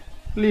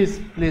 Please,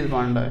 please,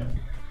 Bandai.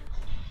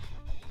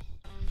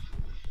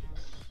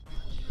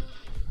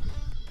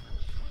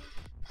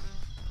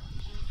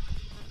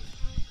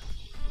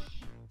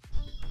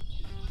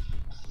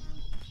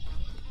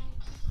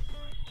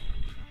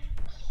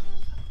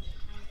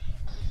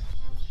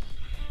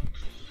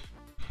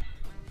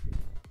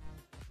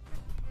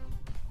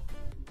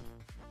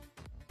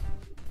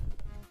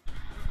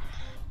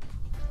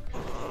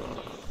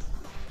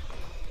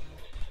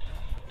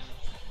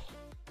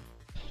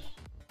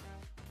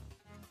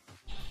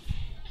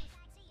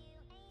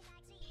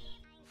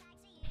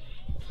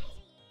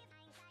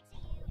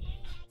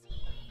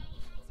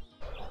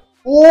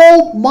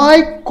 Oh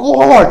my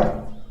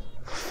god!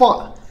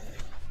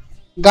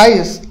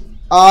 Guys,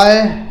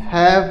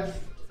 I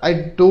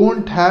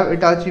don't have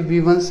Itachi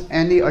V1's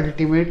any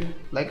ultimate.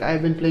 Like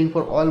I've been playing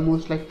for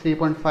almost like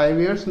 3.5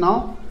 years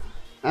now,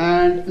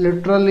 and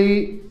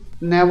literally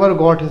never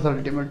got his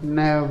ultimate.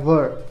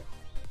 Never.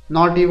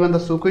 Not even the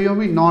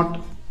Tsukuyomi,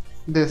 not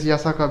this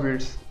Yasaka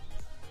beats.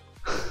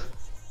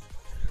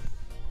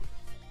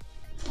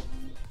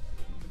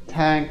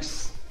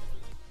 Thanks.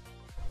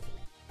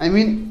 I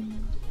mean,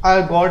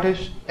 I got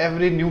his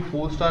every new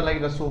 4-star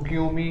like the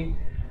Tsukuyomi,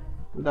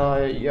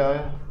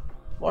 the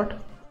what?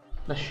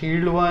 The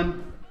shield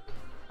one,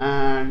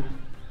 and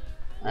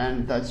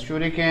the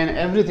shuriken,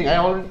 everything.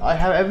 I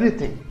have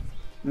everything.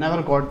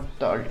 Never got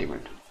the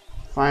ultimate.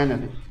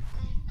 Finally.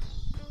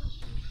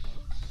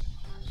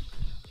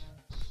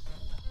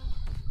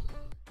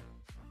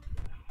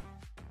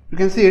 You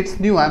can see it's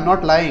new. I'm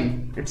not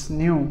lying. It's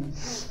new.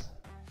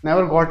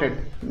 Never got it.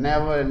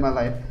 Never in my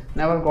life.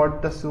 Never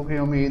got the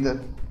Tsukuyomi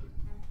either.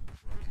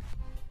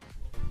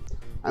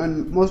 I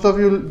mean, most of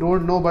you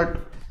don't know, but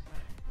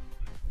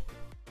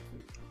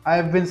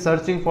I've been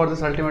searching for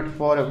this ultimate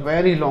for a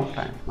very long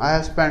time. I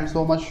have spent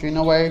so much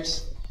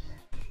Shinobites.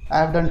 I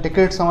have done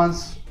ticket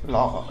summons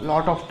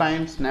lot of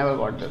times. Never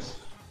got this.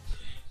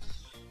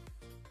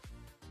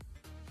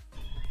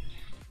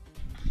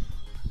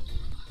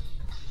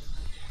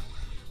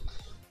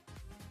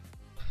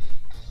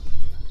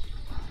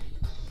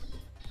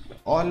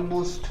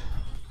 Almost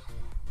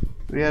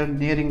we are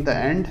nearing the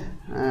end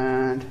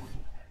and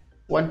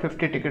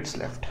 150 tickets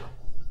left.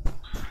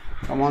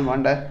 Come on,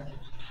 Bandai.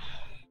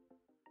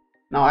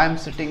 Now I am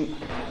sitting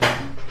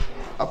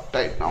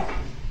uptight now.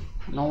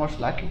 No more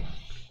slacking.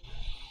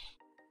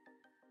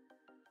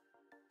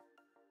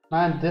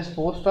 Man, this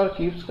 4-star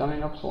keeps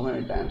coming up so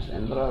many times.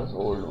 Indra's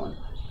old one.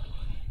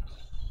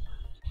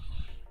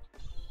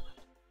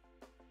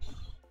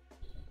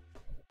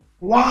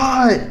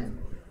 Why?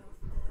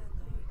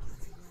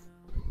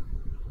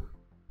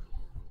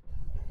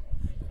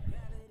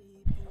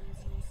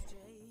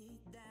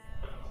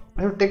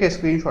 I have to take a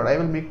screenshot. I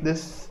will make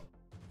this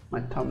my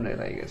thumbnail,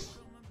 I guess.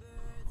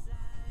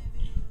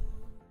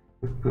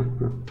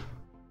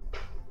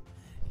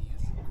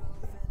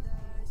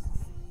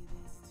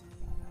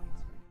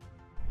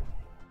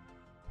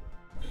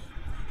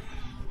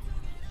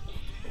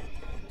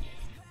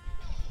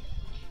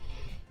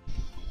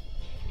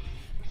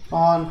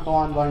 Come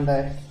on,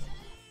 Bandai.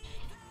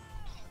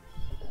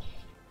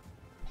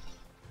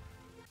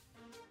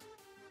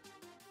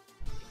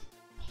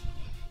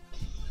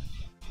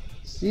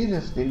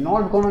 Seriously,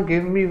 not gonna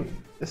give me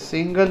a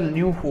single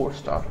new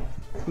 4-star.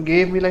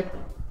 Gave me like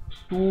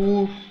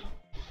 2,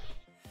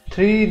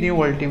 3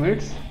 new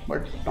ultimates,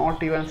 but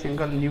not even a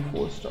single new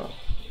 4-star.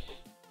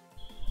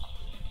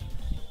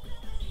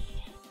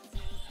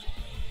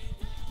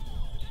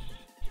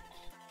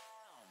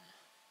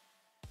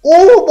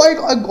 Oh my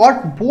god, I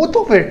got both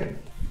of it.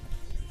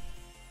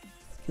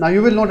 Now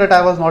you will know that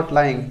I was not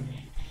lying.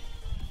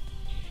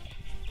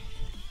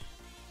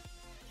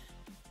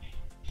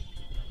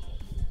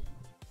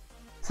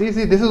 See,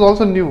 this is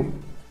also new.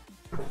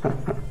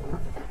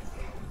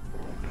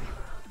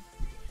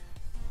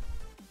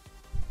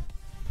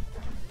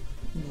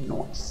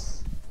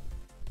 Nice.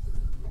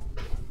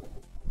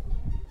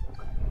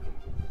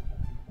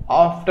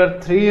 After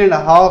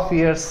 3.5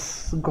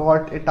 years,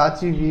 got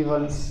Itachi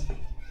V1's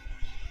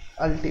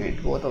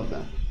ultimate, both of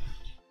them.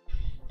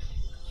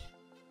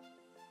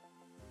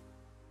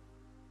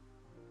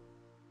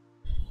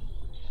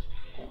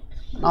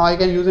 Now I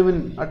can use him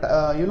in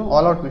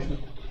all out mission,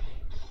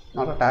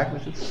 not attack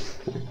mission.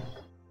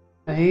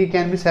 He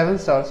can be 7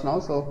 stars now,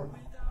 so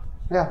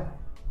yeah.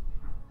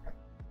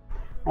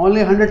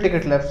 Only 100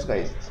 tickets left,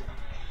 guys,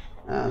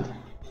 and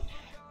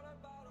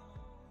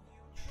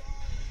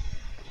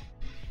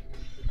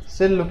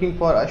still looking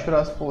for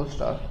Ashura's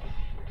 4-star.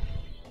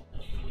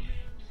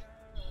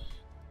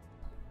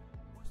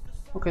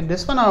 Okay,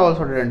 this one I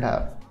also didn't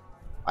have.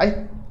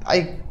 I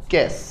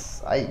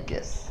guess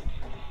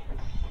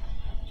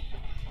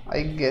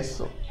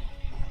so.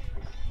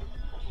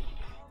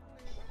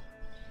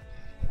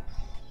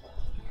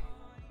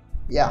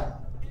 Yeah.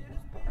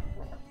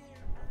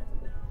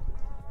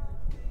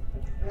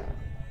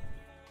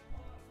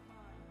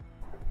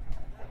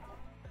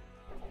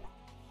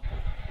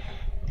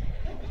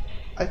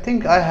 I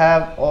think I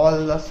have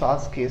all the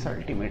Sasuke's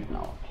ultimate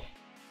now.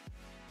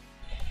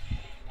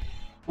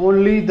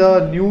 Only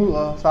the new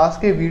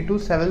Sasuke V2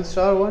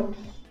 7-star one,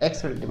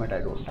 X ultimate,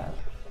 I don't have.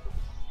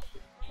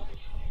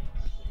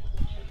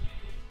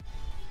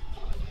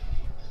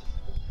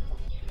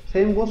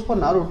 Same goes for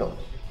Naruto.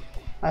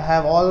 I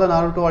have all the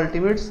Naruto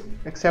ultimates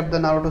except the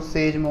Naruto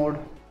Sage mode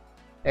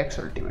X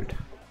ultimate.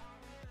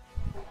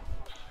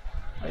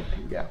 I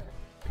think, yeah.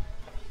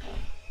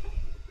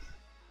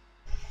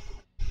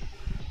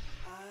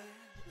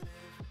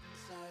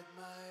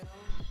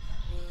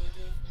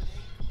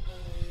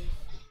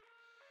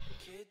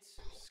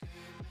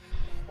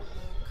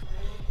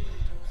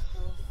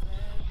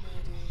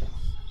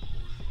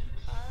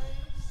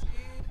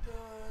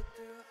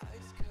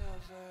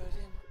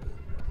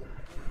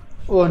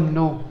 Oh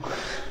no.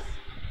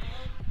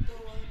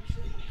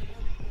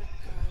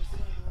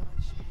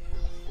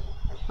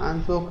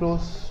 I'm so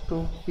close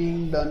to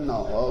being done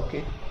now.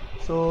 Okay,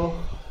 so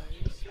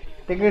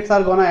tickets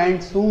are gonna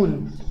end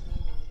soon.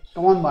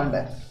 Come on,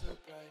 Bandai,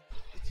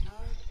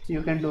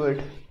 you can do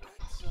it.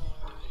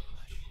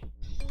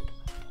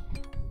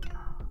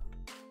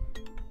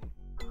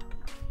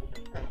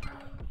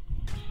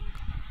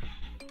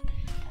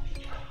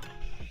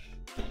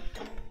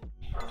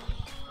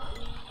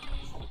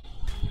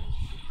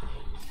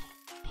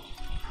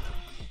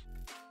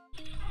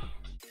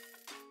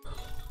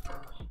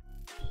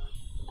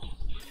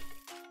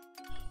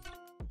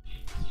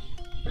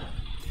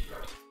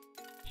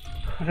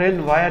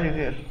 Ren, why are you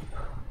here?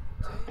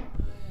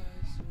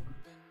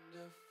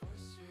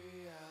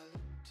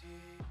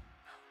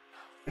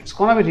 It's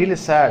gonna be really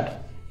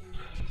sad.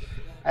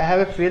 I have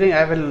a feeling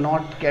I will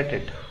not get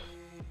it.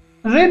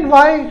 Ren,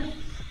 why?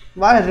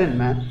 Why Ren,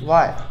 man?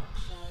 Why?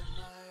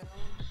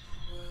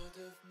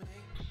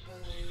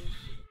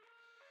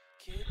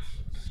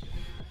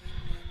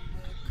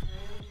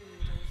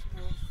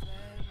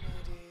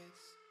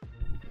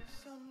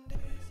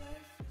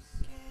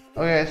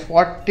 Okay, it's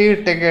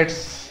 40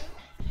 tickets.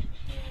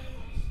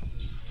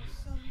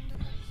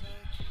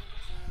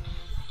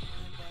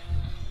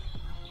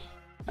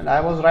 And I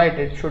was right,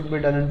 it should be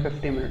done in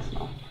 50 minutes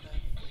now.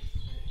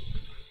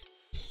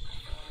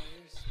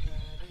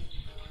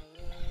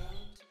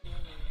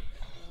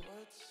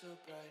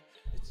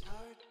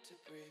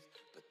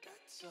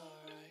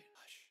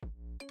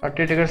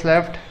 Thirty tickets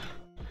left.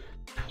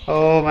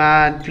 Oh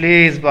man,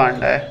 please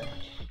Bandai,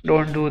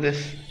 don't do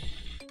this.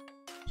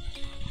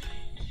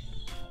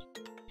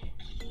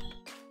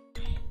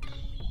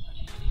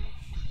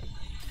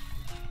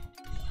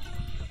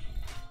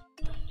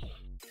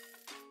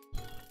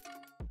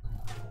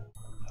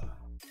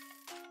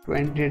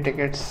 $20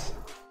 tickets.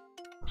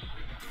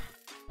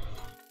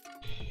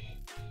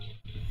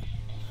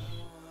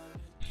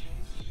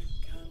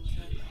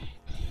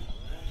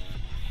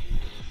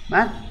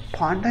 Man,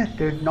 Bandai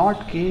did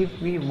not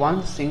give me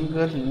one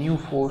single new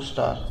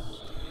 4-star.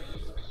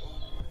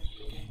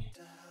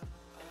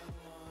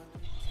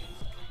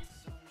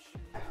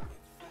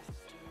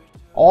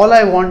 All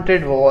I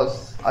wanted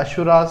was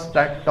Ashura's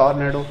that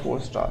Tornado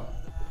 4-star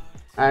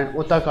and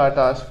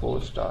Utakata's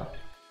 4-star.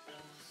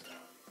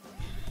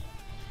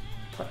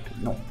 But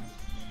no.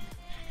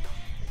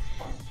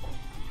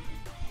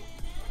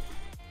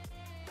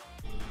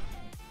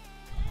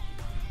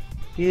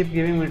 Keep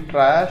giving me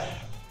trash.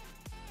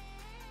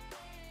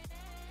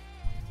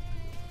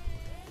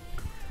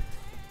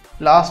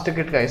 Last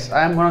ticket, guys.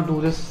 I am gonna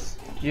do this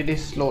really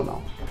slow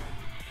now.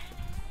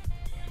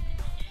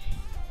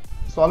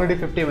 It's already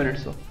 50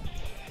 minutes, so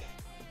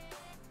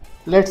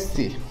let's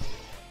see.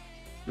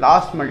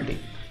 Last multi.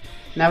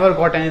 Never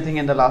got anything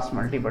in the last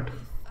multi, but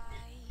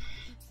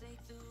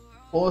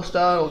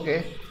 4-star,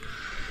 okay.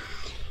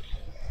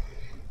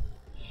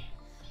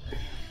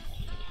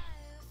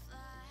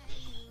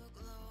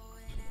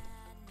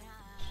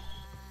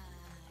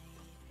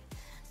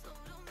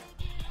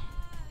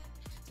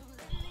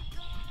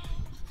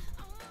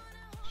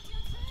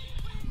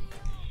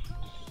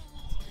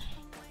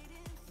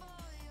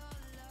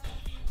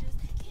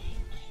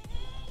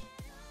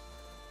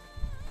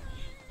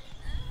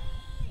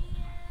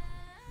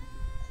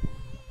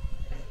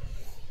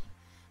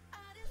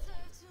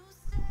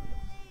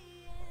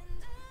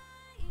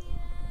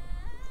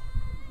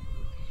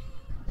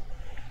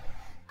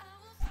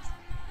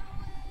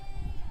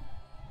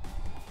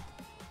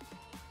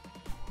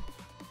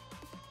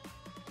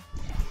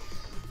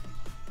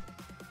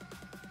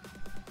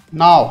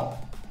 Now,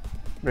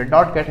 did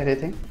not get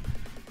anything.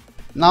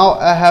 Now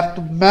I have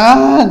to,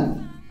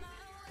 man,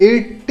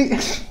 80,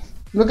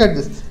 look at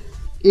this,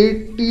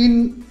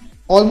 18,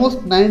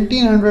 almost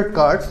 1900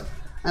 cards,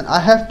 and I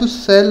have to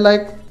sell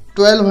like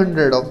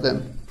 1200 of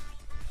them.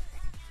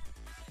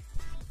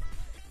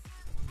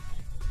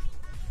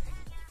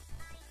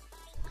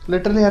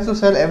 Literally have to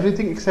sell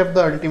everything except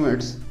the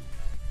ultimates.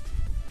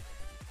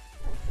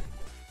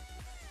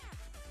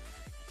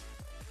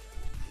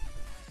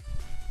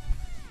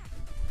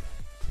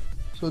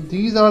 So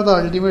these are the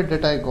ultimate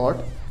that I got.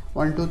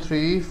 1 2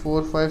 3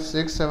 4 5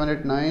 6 7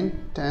 8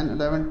 9 10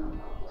 11.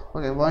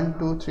 Okay, 1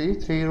 2 3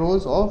 3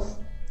 rows of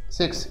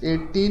 6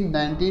 18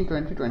 19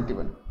 20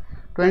 21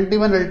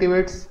 21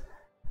 ultimates,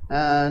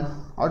 and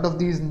out of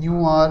these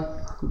new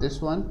are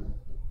this one,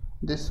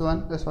 this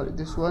one, sorry,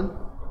 this one,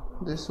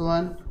 this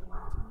one,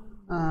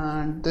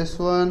 and this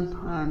one,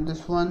 and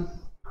this one,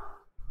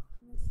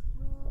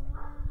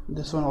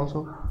 this one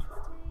also,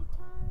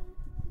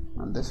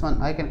 and this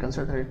one. I can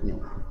consider it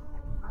new.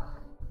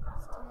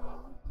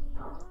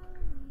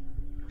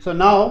 So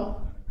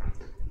now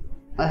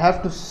I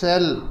have to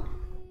sell.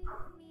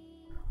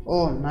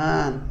 Oh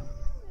man,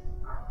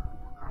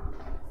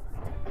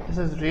 this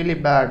is really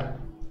bad.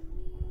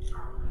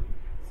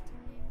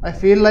 I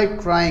feel like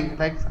crying.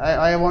 Like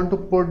I want to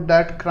put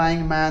that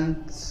crying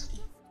man's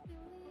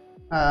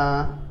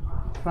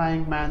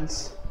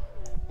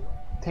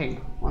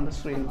thing on the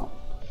screen now.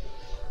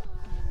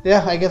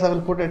 Yeah, I guess I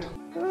will put it.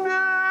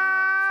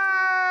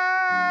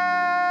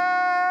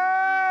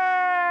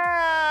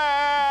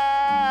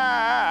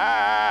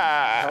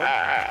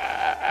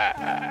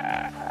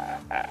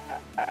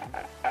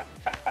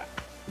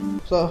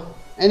 So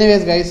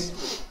anyways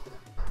guys,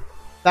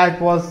 that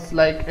was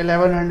like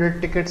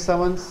 1100 ticket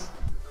summons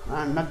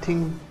and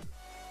nothing.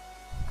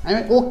 I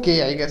mean,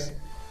 okay, I guess,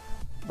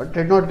 but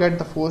did not get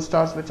the 4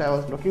 stars which I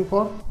was looking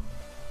for.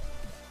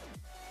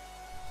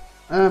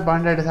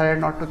 Bandai decided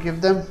not to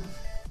give them.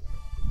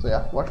 So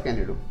yeah, what can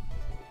you do?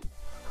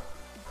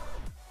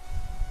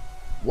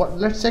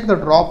 Let's check the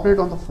drop rate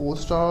on the 4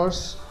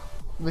 stars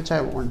which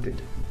I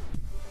wanted.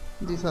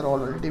 These are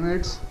all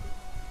ultimates.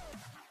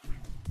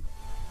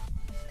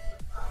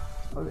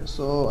 Okay,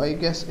 so I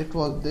guess it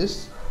was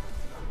this,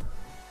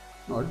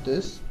 not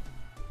this,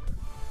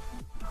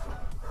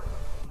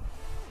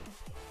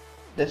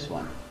 this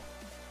one.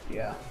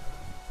 Yeah,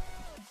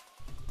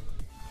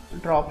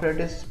 drop rate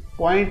is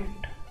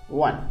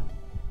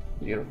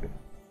 0.102.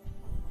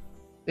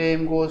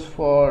 Same goes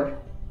for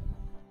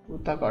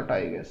Utakata,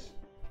 I guess,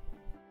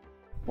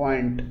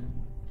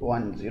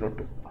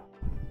 0.102.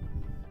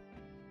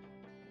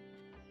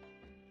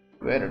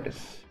 Where it is,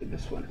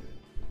 this one.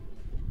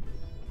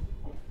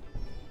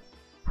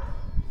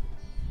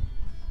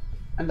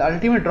 And the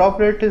ultimate drop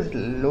rate is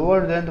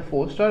lower than the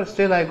 4 star.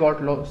 Still I got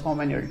so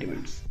many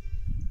ultimates.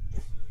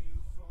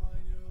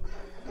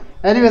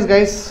 Anyways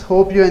guys,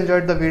 hope you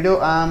enjoyed the video.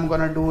 I'm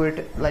gonna do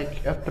it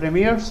like a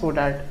premiere so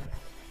that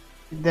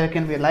there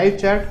can be a live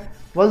chat.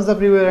 Once the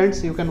premiere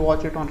ends, you can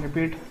watch it on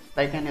repeat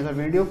like any other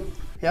video.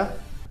 Yeah,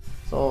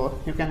 so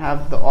you can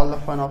have all the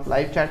fun of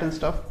live chat and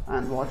stuff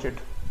and watch it,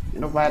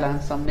 while I'm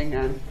summoning,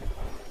 and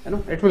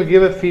it will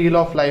give a feel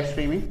of live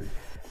streaming.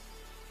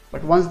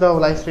 But once the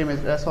live stream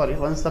is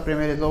once the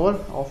premiere is over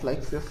of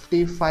like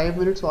 55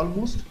 minutes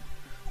almost,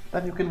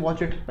 then you can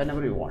watch it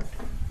whenever you want.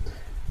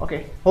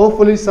 Okay,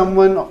 hopefully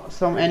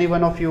any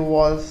one of you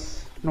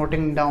was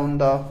noting down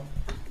the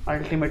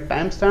ultimate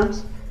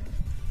timestamps.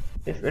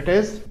 If it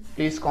is,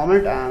 please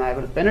comment and I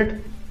will pin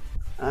it.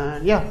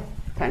 And yeah,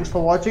 thanks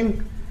for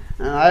watching,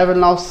 and I will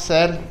now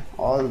sell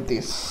all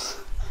this.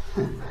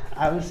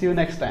 I will see you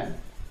next time.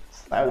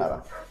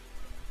 Sayonara.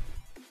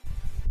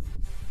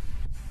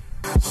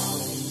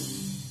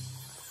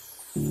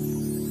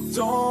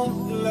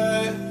 Don't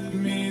let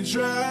me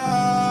drown.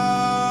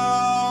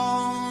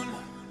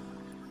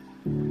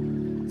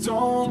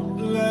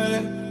 Don't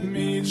let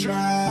me drown.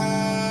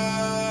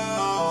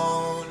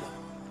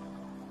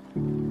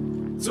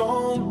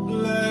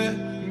 Don't let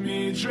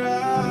me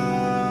drown.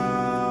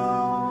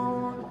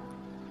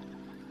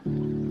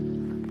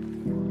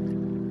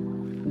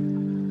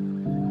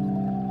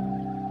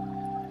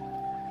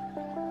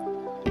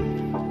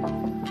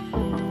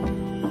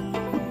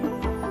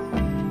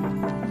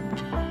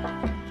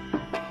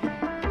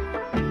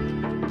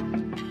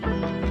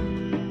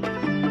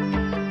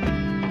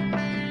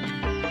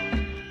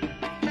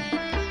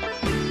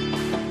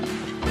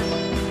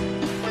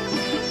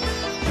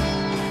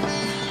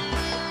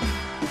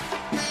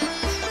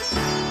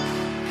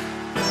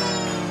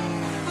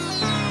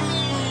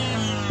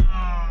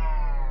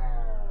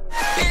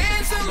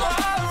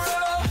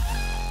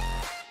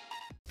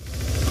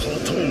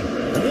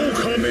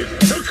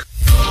 me.